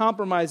 I've been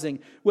compromising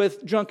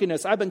with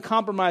drunkenness. I've been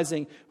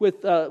compromising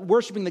with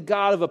worshiping the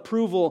God of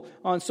approval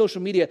on social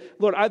media.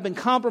 Lord, I've been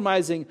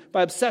compromising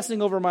by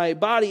obsessing over my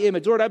body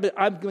image. Lord,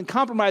 I've been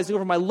compromising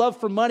over my love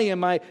for money and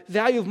my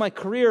value of my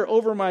career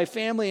over my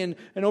family and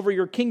over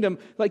your kingdom.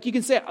 Like you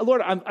can say,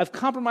 Lord, I've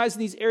compromised in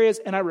these areas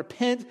and I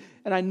repent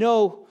and I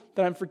know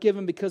that I'm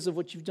forgiven because of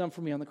what you've done for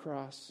me on the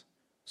cross.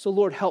 So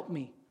Lord, help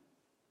me.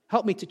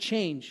 Help me to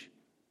change.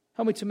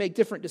 Help me to make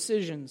different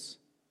decisions.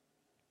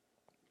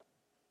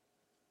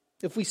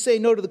 If we say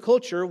no to the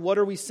culture, what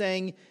are we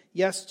saying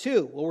yes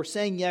to? Well, we're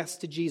saying yes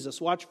to Jesus.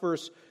 Watch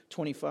verse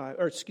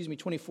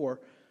 24.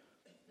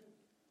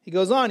 He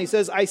goes on, he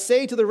says, I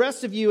say to the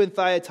rest of you in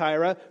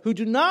Thyatira who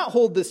do not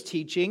hold this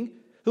teaching,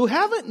 who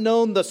haven't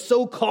known the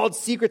so-called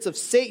secrets of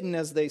Satan,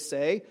 as they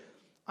say,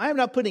 I am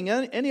not putting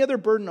any other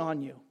burden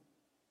on you.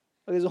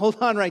 Okay, so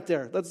hold on right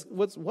there.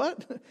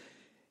 What?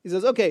 He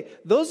says, okay,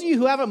 those of you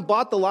who haven't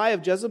bought the lie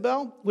of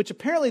Jezebel, which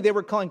apparently they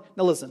were calling,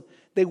 now listen,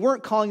 they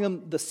weren't calling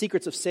them the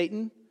secrets of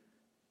Satan,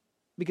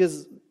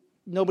 because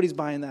nobody's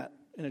buying that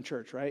in a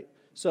church, right?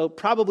 So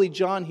probably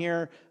John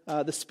here,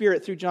 the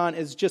Spirit through John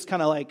is just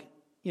kind of like,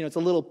 it's a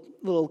little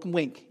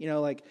wink.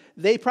 Like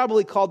they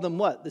probably called them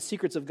what? The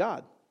secrets of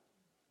God.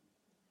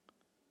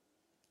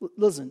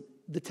 Listen,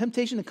 the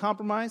temptation to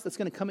compromise that's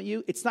going to come at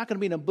you, it's not going to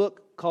be in a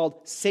book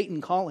called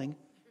Satan Calling,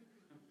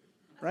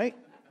 right?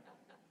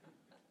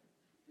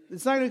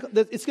 It's not going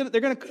to. It's going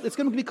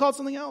to be called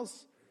something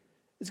else.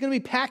 It's going to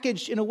be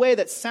packaged in a way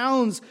that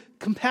sounds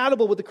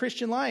compatible with the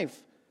Christian life.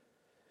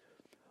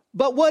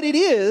 But what it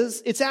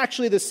is, it's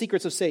actually the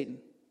secrets of Satan.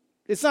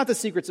 It's not the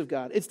secrets of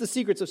God. It's the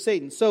secrets of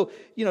Satan. So,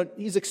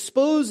 he's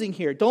exposing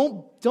here.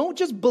 Don't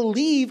just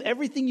believe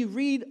everything you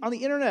read on the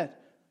internet.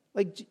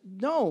 Like,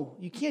 no,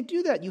 you can't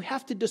do that. You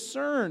have to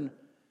discern.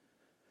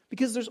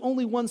 Because there's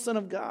only one Son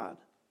of God.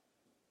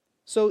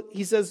 So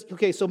he says,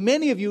 okay, so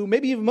many of you,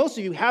 maybe even most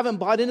of you, haven't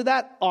bought into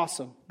that.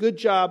 Awesome. Good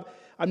job.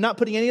 I'm not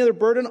putting any other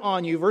burden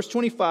on you. Verse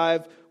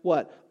 25,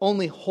 what?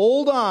 Only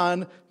hold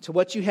on to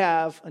what you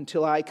have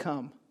until I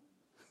come.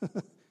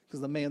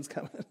 Because the man's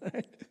coming.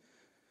 Right?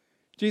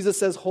 Jesus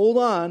says, hold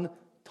on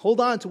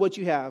to what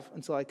you have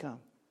until I come.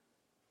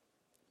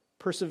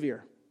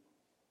 Persevere.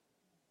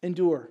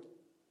 Endure.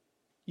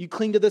 You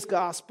cling to this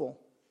gospel.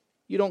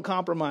 You don't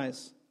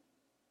compromise.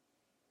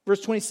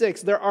 Verse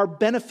 26, there are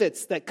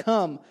benefits that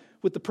come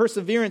with the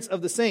perseverance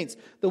of the saints.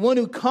 The one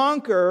who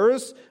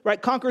conquers,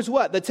 right, conquers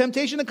what? The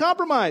temptation to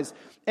compromise.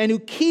 And who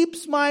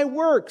keeps my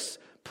works.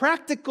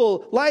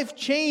 Practical life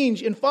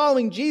change in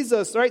following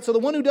Jesus, right? So the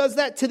one who does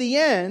that to the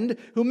end,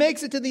 who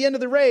makes it to the end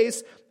of the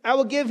race, I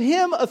will give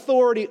him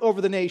authority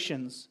over the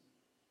nations.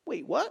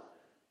 Wait, what?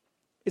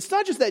 It's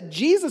not just that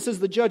Jesus is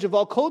the judge of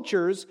all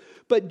cultures,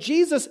 but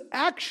Jesus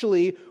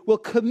actually will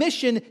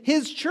commission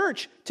his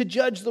church to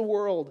judge the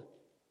world.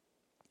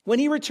 When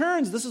he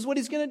returns, this is what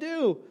he's going to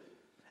do.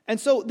 And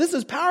so this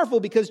is powerful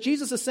because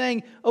Jesus is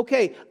saying,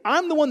 okay,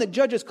 I'm the one that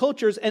judges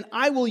cultures, and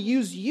I will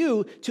use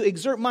you to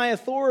exert my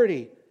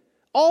authority.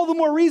 All the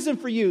more reason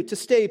for you to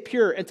stay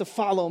pure and to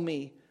follow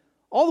me.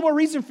 All the more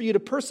reason for you to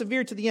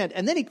persevere to the end.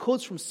 And then he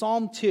quotes from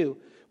Psalm 2,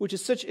 which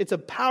is it's a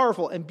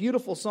powerful and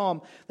beautiful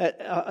psalm that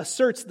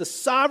asserts the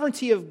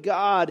sovereignty of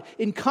God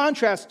in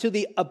contrast to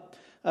the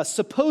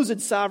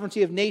supposed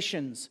sovereignty of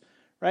nations.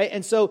 Right?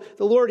 And so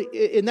the Lord,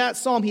 in that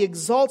psalm, he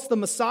exalts the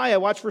Messiah.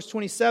 Watch verse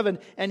 27.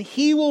 And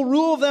he will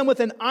rule them with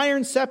an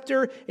iron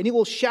scepter, and he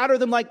will shatter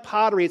them like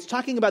pottery. It's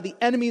talking about the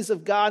enemies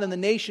of God and the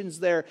nations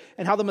there,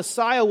 and how the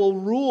Messiah will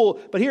rule.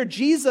 But here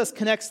Jesus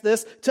connects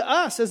this to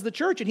us as the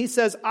church, and he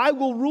says, I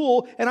will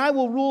rule, and I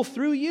will rule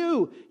through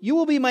you. You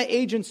will be my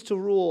agents to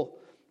rule.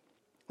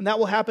 And that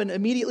will happen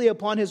immediately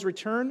upon his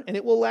return, and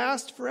it will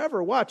last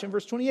forever. Watch in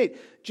verse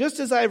 28. Just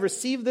as I have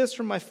received this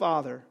from my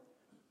Father,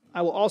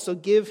 I will also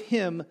give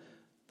him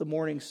the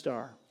morning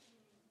star.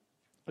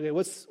 Okay,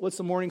 what's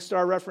the morning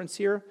star reference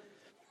here?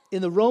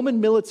 In the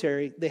Roman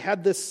military, they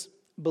had this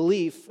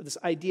belief, this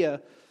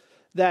idea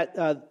that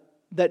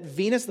that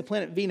Venus, the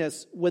planet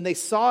Venus, when they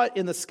saw it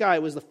in the sky,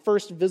 it was the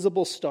first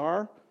visible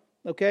star.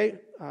 Okay,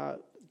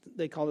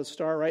 they called it a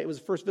star, right? It was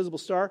the first visible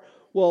star.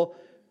 Well,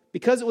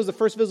 because it was the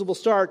first visible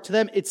star, to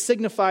them it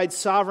signified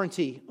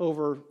sovereignty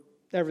over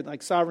everything,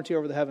 like sovereignty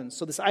over the heavens.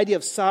 So this idea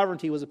of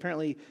sovereignty was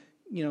apparently,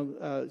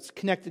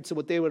 connected to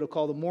what they would have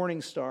called the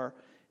morning star.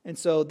 And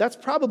so that's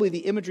probably the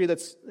imagery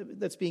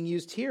that's being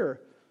used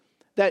here.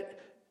 That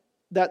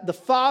the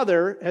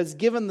Father has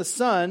given the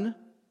Son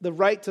the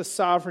right to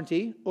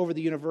sovereignty over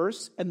the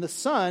universe, and the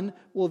Son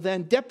will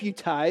then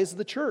deputize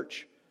the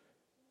church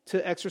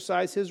to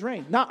exercise his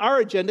reign. Not our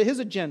agenda, his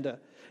agenda.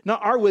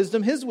 Not our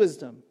wisdom, his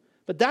wisdom.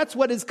 But that's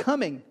what is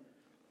coming.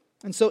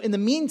 And so in the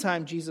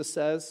meantime, Jesus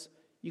says,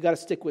 you got to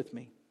stick with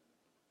me.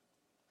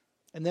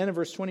 And then in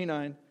verse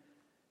 29,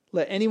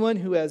 let anyone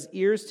who has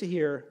ears to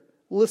hear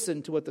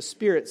listen to what the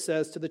Spirit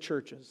says to the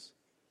churches.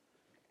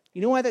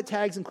 You know why that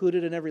tag's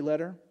included in every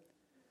letter?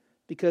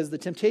 Because the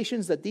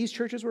temptations that these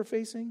churches were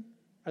facing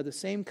are the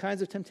same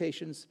kinds of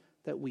temptations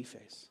that we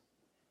face.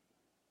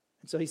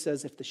 And so he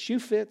says, if the shoe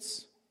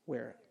fits,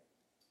 wear it.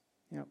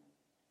 Yep.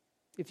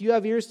 If you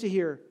have ears to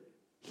hear,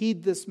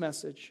 heed this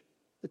message.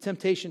 The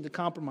temptation to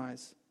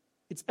compromise,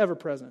 it's ever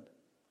present.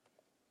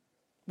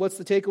 What's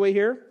the takeaway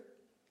here?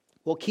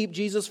 Well, keep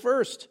Jesus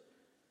first.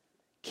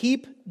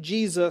 Keep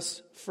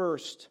Jesus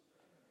first.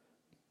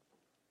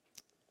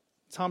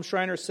 Tom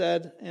Schreiner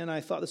said, and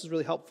I thought this was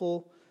really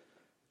helpful,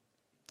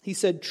 he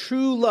said,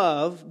 true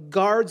love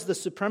guards the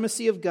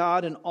supremacy of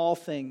God in all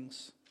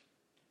things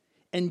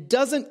and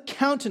doesn't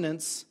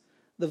countenance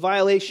the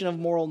violation of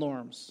moral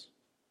norms.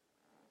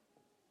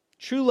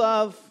 True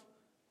love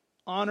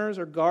honors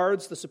or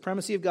guards the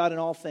supremacy of God in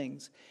all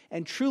things.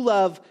 And true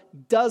love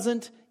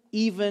doesn't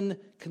even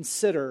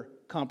consider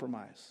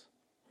compromise.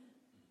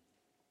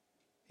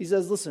 He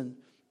says, listen,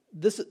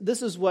 this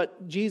is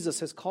what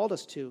Jesus has called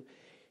us to.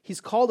 He's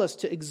called us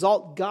to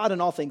exalt God in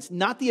all things,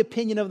 not the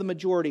opinion of the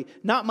majority,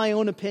 not my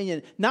own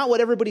opinion, not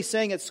what everybody's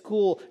saying at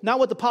school, not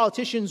what the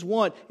politicians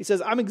want. He says,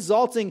 I'm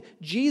exalting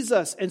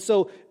Jesus. And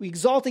so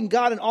exalting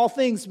God in all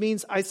things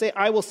means I say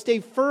I will stay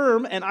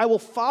firm and I will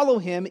follow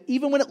him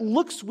even when it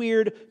looks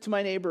weird to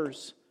my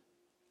neighbors.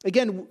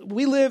 Again,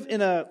 we live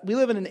in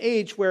an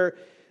age where,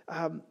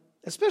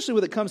 especially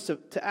when it comes to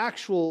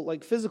actual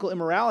like physical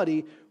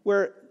immorality,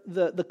 where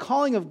the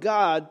calling of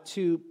God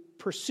to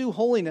pursue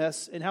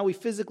holiness and how we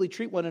physically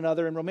treat one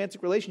another in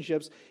romantic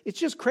relationships, it's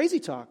just crazy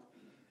talk.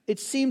 It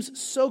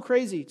seems so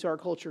crazy to our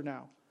culture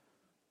now.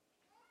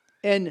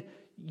 And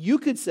you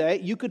could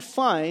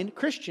find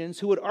Christians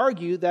who would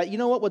argue that, you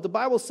know what the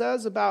Bible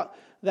says about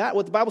that,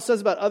 what the Bible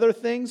says about other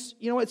things,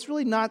 it's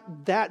really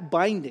not that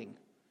binding.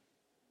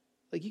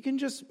 Like you can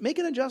just make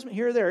an adjustment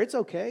here or there. It's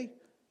okay.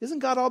 Isn't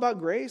God all about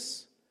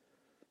grace?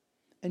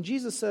 And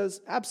Jesus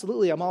says,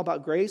 absolutely, I'm all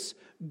about grace.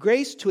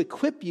 Grace to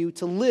equip you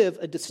to live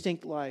a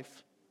distinct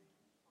life.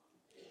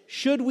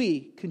 Should we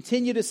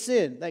continue to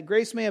sin that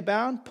grace may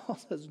abound? Paul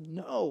says,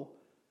 no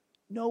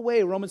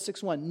way, Romans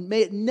 6:1.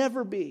 May it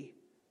never be.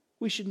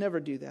 We should never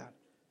do that.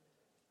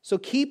 So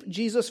keep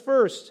Jesus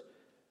first.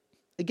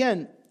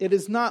 Again,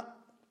 it's not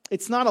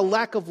a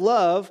lack of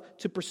love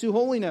to pursue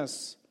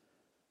holiness.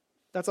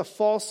 That's a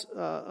false,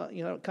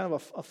 kind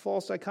of a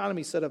false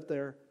dichotomy set up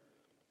there.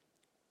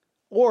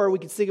 Or we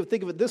can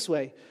think of it this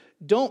way.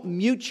 Don't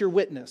mute your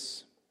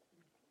witness.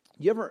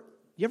 You ever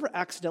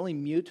accidentally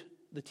mute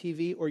the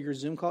TV or your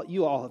Zoom call?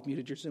 You all have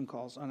muted your Zoom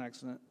calls on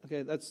accident.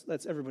 Okay,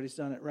 that's everybody's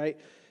done it, right?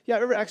 Yeah,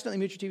 ever accidentally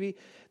mute your TV?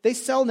 They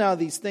sell now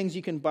these things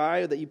you can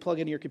buy that you plug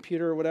into your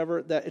computer or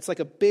whatever, that it's like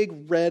a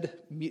big red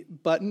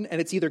mute button, and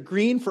it's either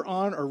green for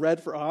on or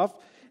red for off.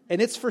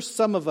 And it's for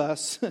some of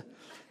us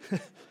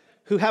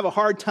who have a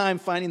hard time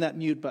finding that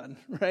mute button,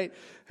 right?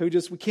 We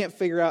can't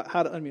figure out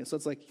how to unmute. So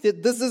it's like,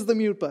 this is the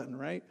mute button,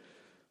 right?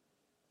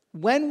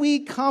 When we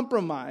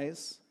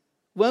compromise,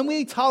 when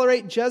we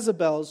tolerate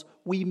Jezebels,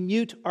 we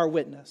mute our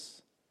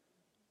witness.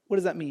 What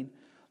does that mean?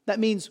 That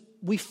means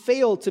we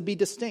fail to be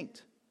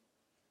distinct.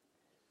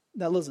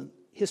 Now listen,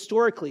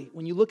 historically,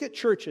 when you look at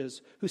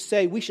churches who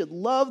say we should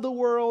love the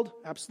world,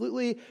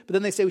 absolutely, but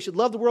then they say we should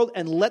love the world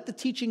and let the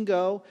teaching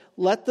go,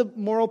 let the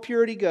moral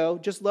purity go,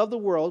 just love the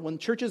world. When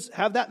churches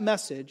have that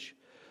message,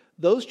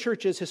 those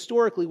churches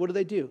historically, what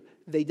do?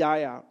 They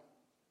die out.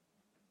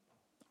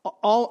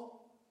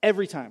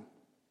 Every time.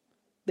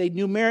 They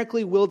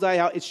numerically will die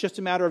out. It's just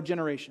a matter of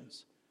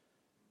generations.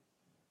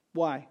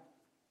 Why?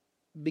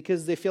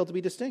 Because they fail to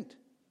be distinct.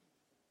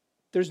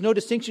 There's no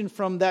distinction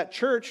from that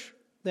church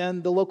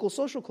than the local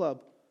social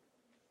club.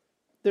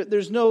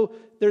 There's no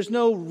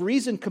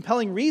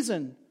compelling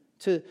reason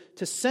to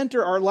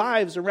center our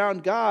lives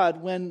around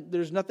God when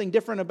there's nothing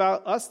different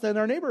about us than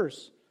our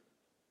neighbors.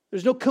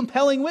 There's no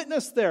compelling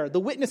witness there. The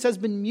witness has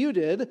been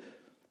muted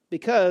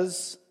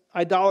because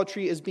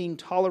idolatry is being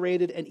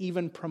tolerated and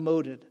even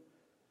promoted.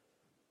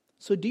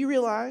 So do you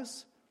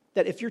realize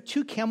that if you're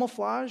too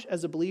camouflaged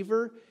as a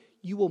believer,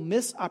 you will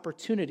miss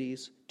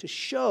opportunities to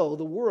show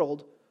the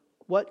world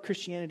what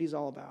Christianity is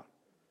all about?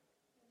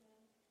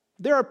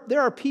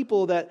 There are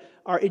people that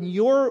are in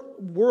your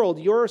world,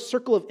 your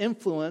circle of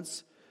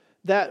influence,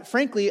 that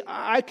frankly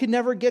I could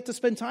never get to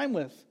spend time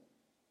with.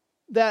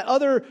 That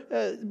other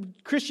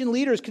Christian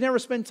leaders can never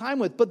spend time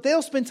with, but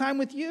they'll spend time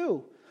with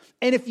you.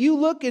 And if you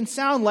look and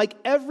sound like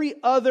every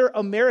other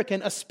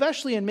American,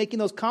 especially in making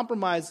those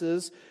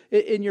compromises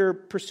in your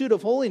pursuit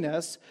of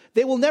holiness,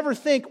 they will never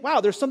think, wow,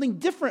 there's something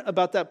different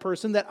about that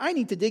person that I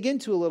need to dig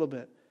into a little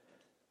bit.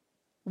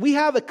 We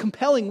have a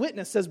compelling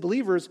witness as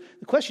believers.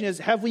 The question is,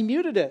 have we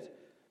muted it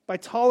by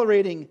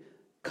tolerating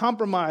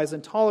compromise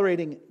and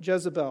tolerating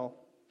Jezebel?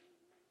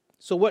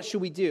 So what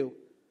should we do?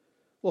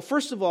 Well,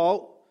 first of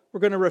all, we're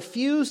going to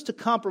refuse to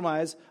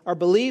compromise our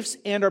beliefs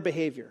and our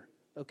behavior.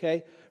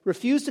 Okay?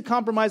 Refuse to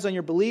compromise on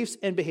your beliefs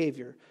and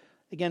behavior.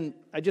 Again,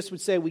 I just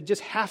would say we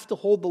just have to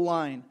hold the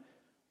line,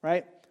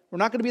 right? We're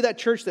not going to be that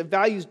church that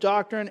values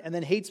doctrine and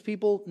then hates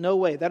people. No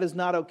way. That is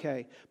not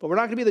okay. But we're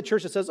not going to be the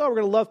church that says, oh, we're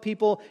going to love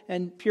people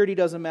and purity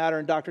doesn't matter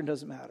and doctrine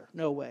doesn't matter.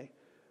 No way.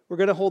 We're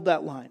going to hold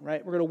that line,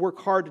 right? We're going to work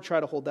hard to try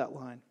to hold that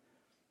line.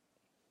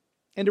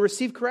 And to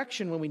receive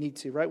correction when we need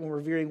to, right? When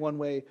we're veering one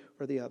way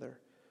or the other.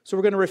 So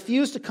we're going to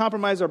refuse to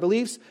compromise our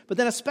beliefs, but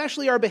then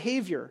especially our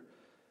behavior.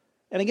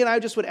 And again, I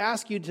just would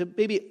ask you to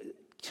maybe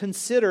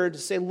consider to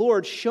say,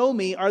 Lord, show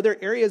me, are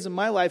there areas in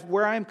my life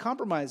where I am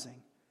compromising?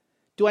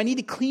 Do I need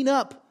to clean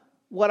up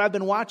what I've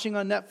been watching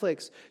on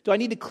Netflix? Do I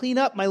need to clean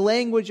up my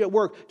language at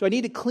work? Do I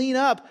need to clean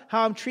up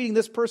how I'm treating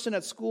this person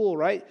at school,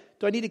 right?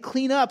 Do I need to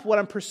clean up what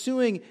I'm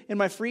pursuing in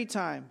my free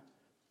time?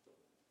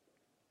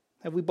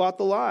 Have we bought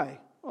the lie?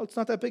 Oh, it's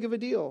not that big of a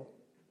deal.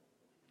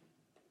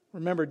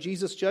 Remember,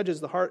 Jesus judges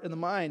the heart and the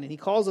mind, and he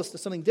calls us to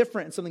something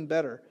different and something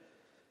better.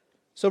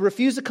 So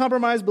refuse to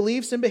compromise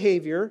beliefs and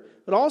behavior,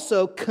 but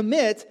also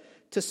commit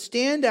to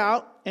stand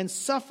out and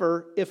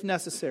suffer if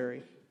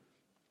necessary.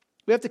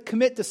 We have to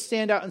commit to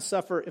stand out and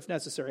suffer if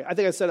necessary. I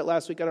think I said it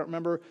last week, I don't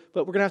remember,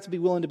 but we're going to have to be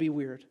willing to be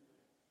weird,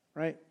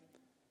 right?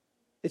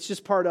 It's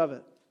just part of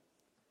it.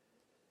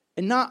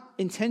 And not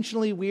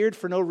intentionally weird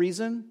for no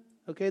reason,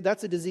 okay?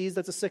 That's a disease,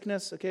 that's a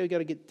sickness, okay? We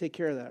got to take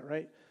care of that,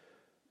 right?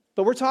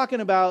 But we're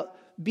talking about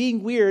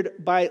being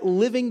weird by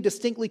living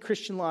distinctly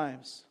Christian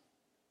lives.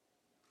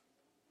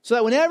 So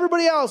that when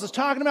everybody else is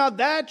talking about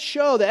that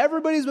show that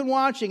everybody's been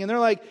watching, and they're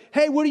like,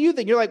 hey, what do you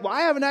think? You're like, well,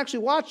 I haven't actually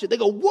watched it. They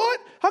go, what?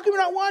 How come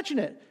you're not watching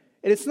it?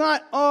 And it's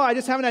not, oh, I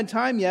just haven't had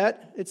time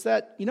yet. It's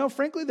that,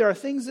 frankly, there are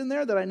things in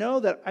there that I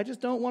know that I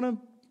just don't want to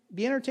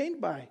be entertained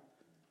by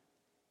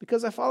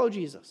because I follow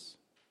Jesus.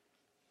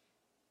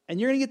 And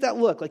you're going to get that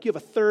look like you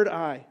have a third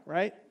eye,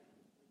 right?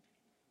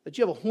 That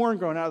you have a horn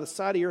growing out of the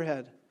side of your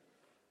head.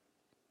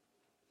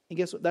 And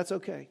guess what? That's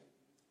okay.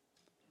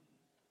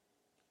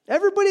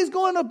 Everybody's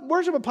going to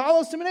worship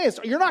Apollo Timaeus.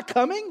 You're not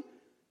coming?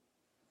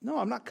 No,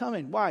 I'm not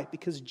coming. Why?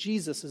 Because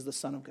Jesus is the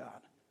Son of God.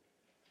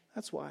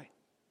 That's why.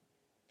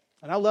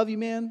 And I love you,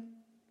 man.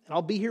 And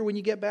I'll be here when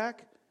you get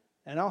back.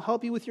 And I'll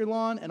help you with your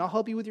lawn. And I'll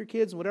help you with your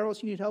kids and whatever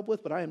else you need help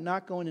with. But I am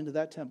not going into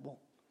that temple.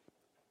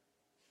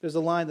 There's a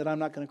line that I'm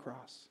not going to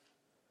cross.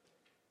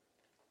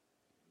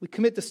 We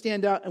commit to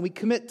stand out and we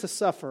commit to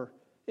suffer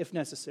if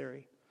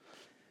necessary.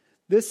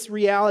 This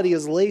reality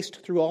is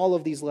laced through all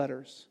of these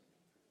letters.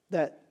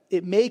 That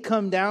it may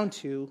come down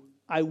to,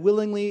 I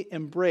willingly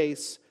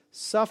embrace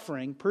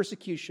suffering,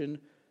 persecution,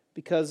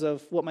 because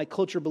of what my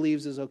culture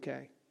believes is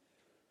okay.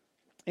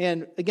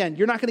 And again,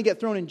 you're not going to get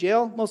thrown in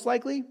jail, most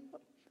likely,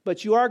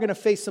 but you are going to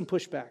face some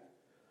pushback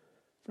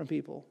from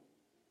people.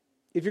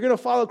 If you're going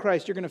to follow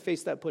Christ, you're going to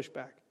face that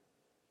pushback.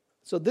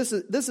 So this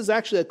is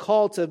actually a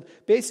call to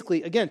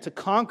basically, again, to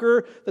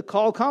conquer the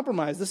call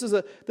compromise. This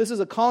is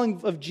a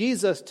calling of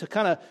Jesus to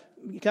kind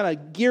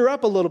of gear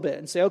up a little bit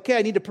and say, okay,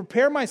 I need to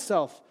prepare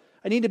myself.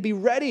 I need to be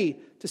ready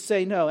to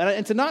say no.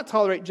 And to not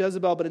tolerate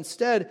Jezebel, but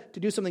instead to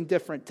do something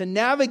different. To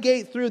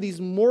navigate through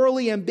these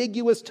morally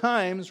ambiguous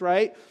times,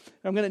 right?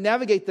 I'm going to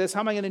navigate this.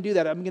 How am I going to do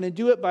that? I'm going to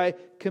do it by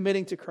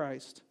committing to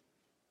Christ.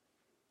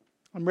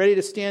 I'm ready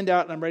to stand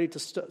out, and I'm ready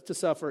to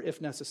suffer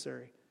if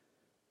necessary.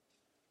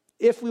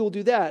 If we will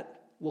do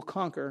that, we'll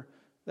conquer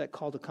that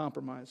call to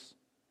compromise.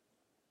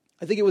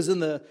 I think it was in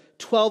the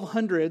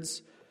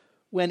 1200s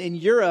when in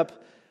Europe,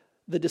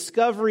 the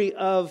discovery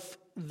of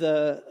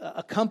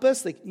a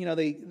compass,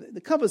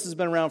 the compass has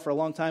been around for a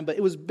long time, but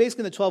it was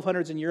basically in the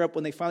 1200s in Europe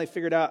when they finally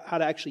figured out how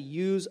to actually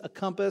use a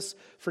compass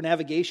for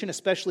navigation,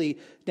 especially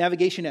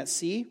navigation at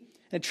sea.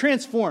 And it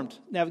transformed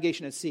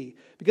navigation at sea.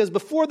 Because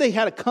before they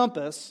had a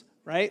compass,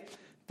 right,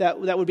 that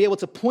would be able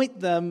to point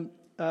them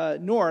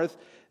north,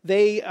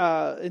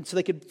 and so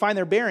they could find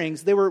their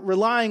bearings, they were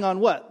relying on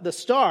what? The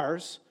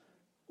stars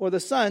or the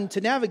sun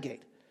to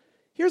navigate.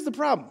 Here's the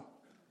problem.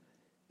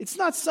 It's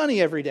not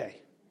sunny every day,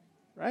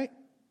 right?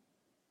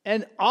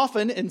 And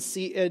often in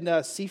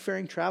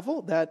seafaring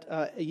travel,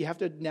 that you have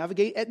to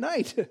navigate at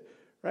night,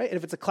 right? And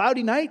if it's a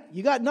cloudy night,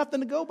 you got nothing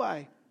to go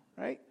by,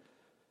 right?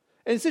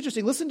 And it's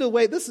interesting. Listen to the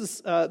way this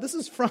is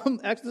from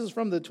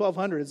the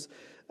 1200s.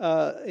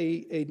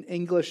 An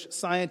English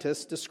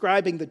scientist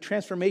describing the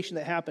transformation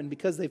that happened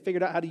because they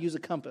figured out how to use a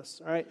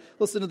compass. All right,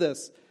 listen to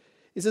this.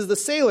 He says the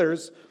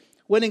sailors,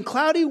 when in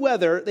cloudy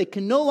weather, they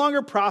can no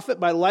longer profit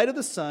by light of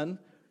the sun,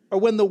 or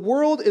when the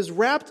world is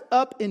wrapped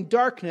up in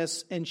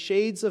darkness and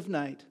shades of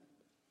night,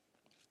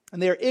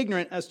 and they are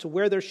ignorant as to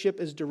where their ship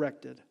is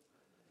directed.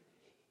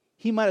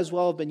 He might as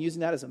well have been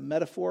using that as a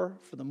metaphor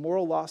for the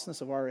moral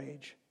lostness of our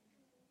age.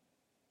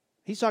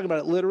 He's talking about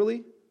it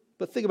literally,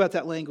 but think about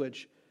that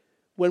language.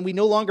 When we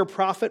no longer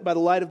profit by the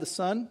light of the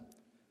sun,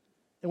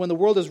 and when the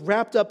world is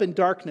wrapped up in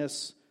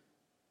darkness,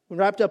 when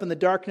wrapped up in the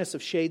darkness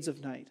of shades of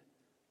night.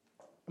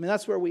 I mean,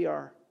 that's where we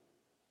are.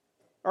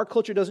 Our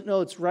culture doesn't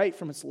know its right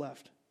from its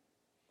left,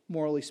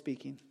 morally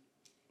speaking.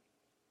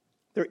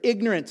 They're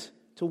ignorant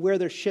to where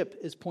their ship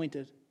is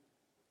pointed.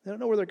 They don't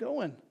know where they're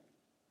going.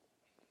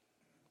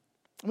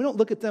 We don't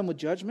look at them with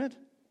judgment.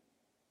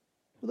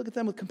 We look at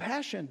them with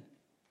compassion.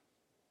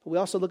 But we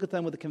also look at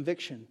them with a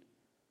conviction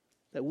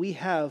that we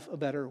have a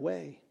better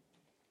way.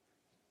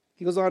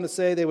 He goes on to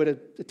say they would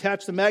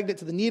attach the magnet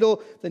to the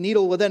needle. The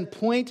needle would then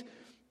point,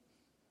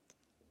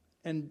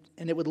 and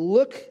it would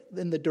look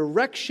in the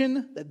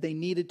direction that they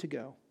needed to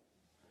go.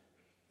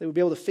 They would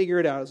be able to figure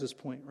it out at this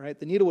point, right?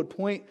 The needle would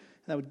point,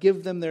 and that would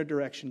give them their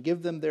direction,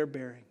 give them their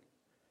bearing.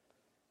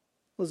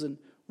 Listen,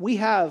 we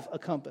have a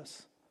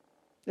compass.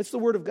 It's the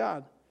Word of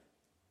God.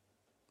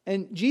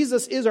 And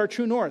Jesus is our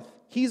true north.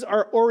 He's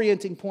our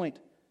orienting point.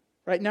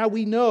 Right now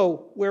we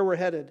know where we're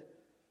headed.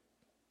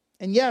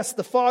 And yes,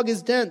 the fog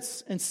is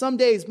dense. And some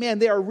days, man,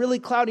 they are really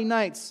cloudy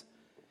nights.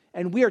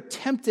 And we are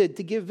tempted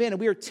to give in. And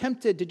we are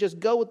tempted to just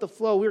go with the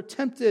flow. We are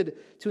tempted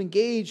to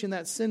engage in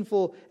that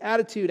sinful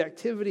attitude,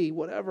 activity,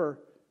 whatever.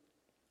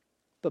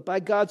 But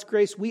by God's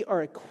grace, we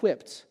are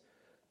equipped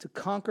to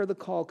conquer the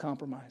call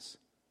compromise.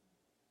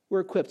 We're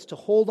equipped to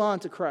hold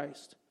on to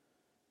Christ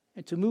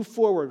and to move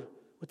forward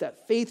with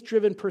that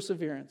faith-driven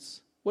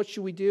perseverance. What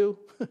should we do?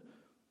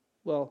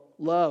 Well,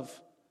 love,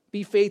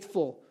 be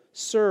faithful,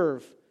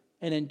 serve,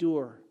 and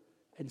endure,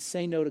 and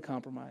say no to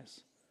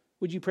compromise.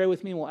 Would you pray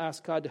with me, and we'll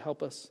ask God to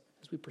help us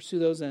as we pursue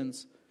those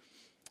ends.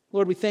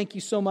 Lord, we thank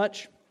you so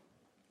much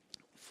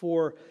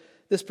for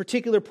this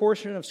particular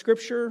portion of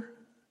Scripture,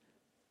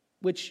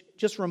 which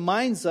just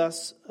reminds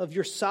us of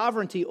your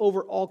sovereignty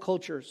over all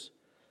cultures.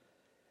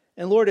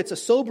 And Lord, it's a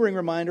sobering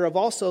reminder of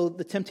also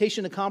the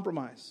temptation to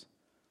compromise,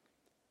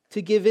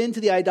 to give in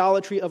to the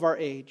idolatry of our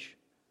age.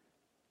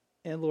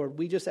 And Lord,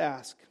 we just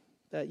ask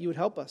that you would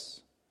help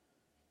us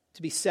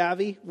to be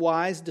savvy,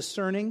 wise,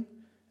 discerning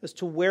as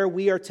to where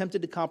we are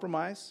tempted to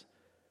compromise.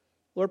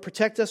 Lord,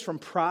 protect us from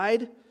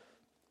pride,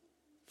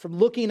 from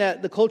looking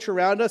at the culture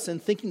around us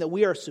and thinking that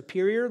we are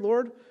superior,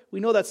 Lord. We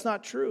know that's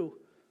not true.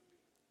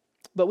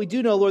 But we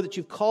do know, Lord, that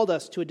you've called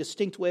us to a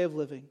distinct way of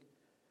living,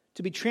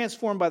 to be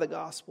transformed by the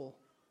gospel.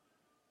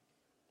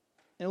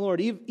 And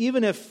Lord,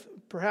 even if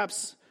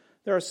perhaps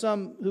there are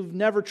some who've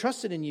never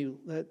trusted in you,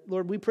 that,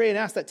 Lord, we pray and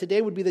ask that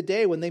today would be the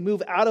day when they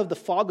move out of the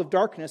fog of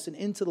darkness and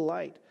into the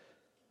light,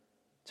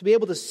 to be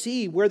able to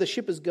see where the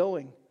ship is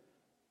going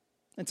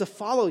and to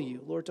follow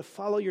you, Lord, to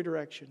follow your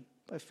direction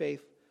by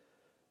faith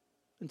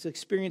and to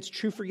experience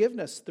true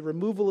forgiveness, the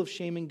removal of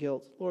shame and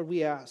guilt. Lord,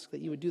 we ask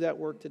that you would do that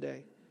work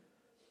today.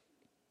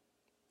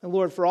 And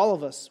Lord, for all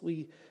of us,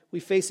 we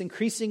face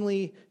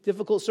increasingly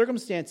difficult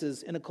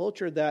circumstances in a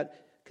culture that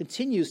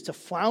continues to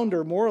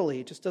flounder morally.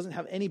 It just doesn't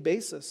have any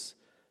basis.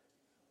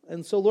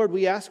 And so, Lord,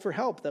 we ask for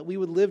help, that we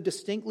would live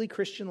distinctly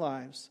Christian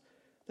lives,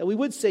 that we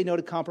would say no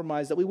to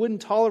compromise, that we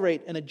wouldn't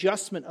tolerate an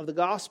adjustment of the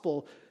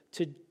gospel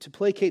to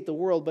placate the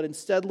world, but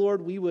instead,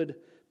 Lord, we would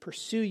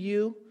pursue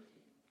you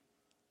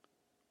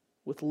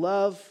with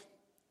love,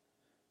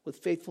 with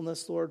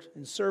faithfulness, Lord,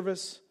 in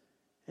service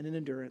and in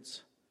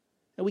endurance.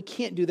 And we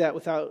can't do that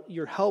without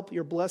your help,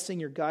 your blessing,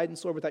 your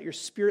guidance, Lord, without your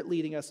Spirit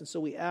leading us. And so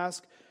we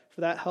ask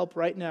for that help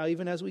right now,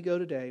 even as we go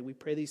today. We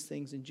pray these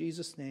things in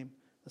Jesus' name,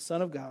 the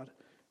Son of God.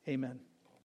 Amen.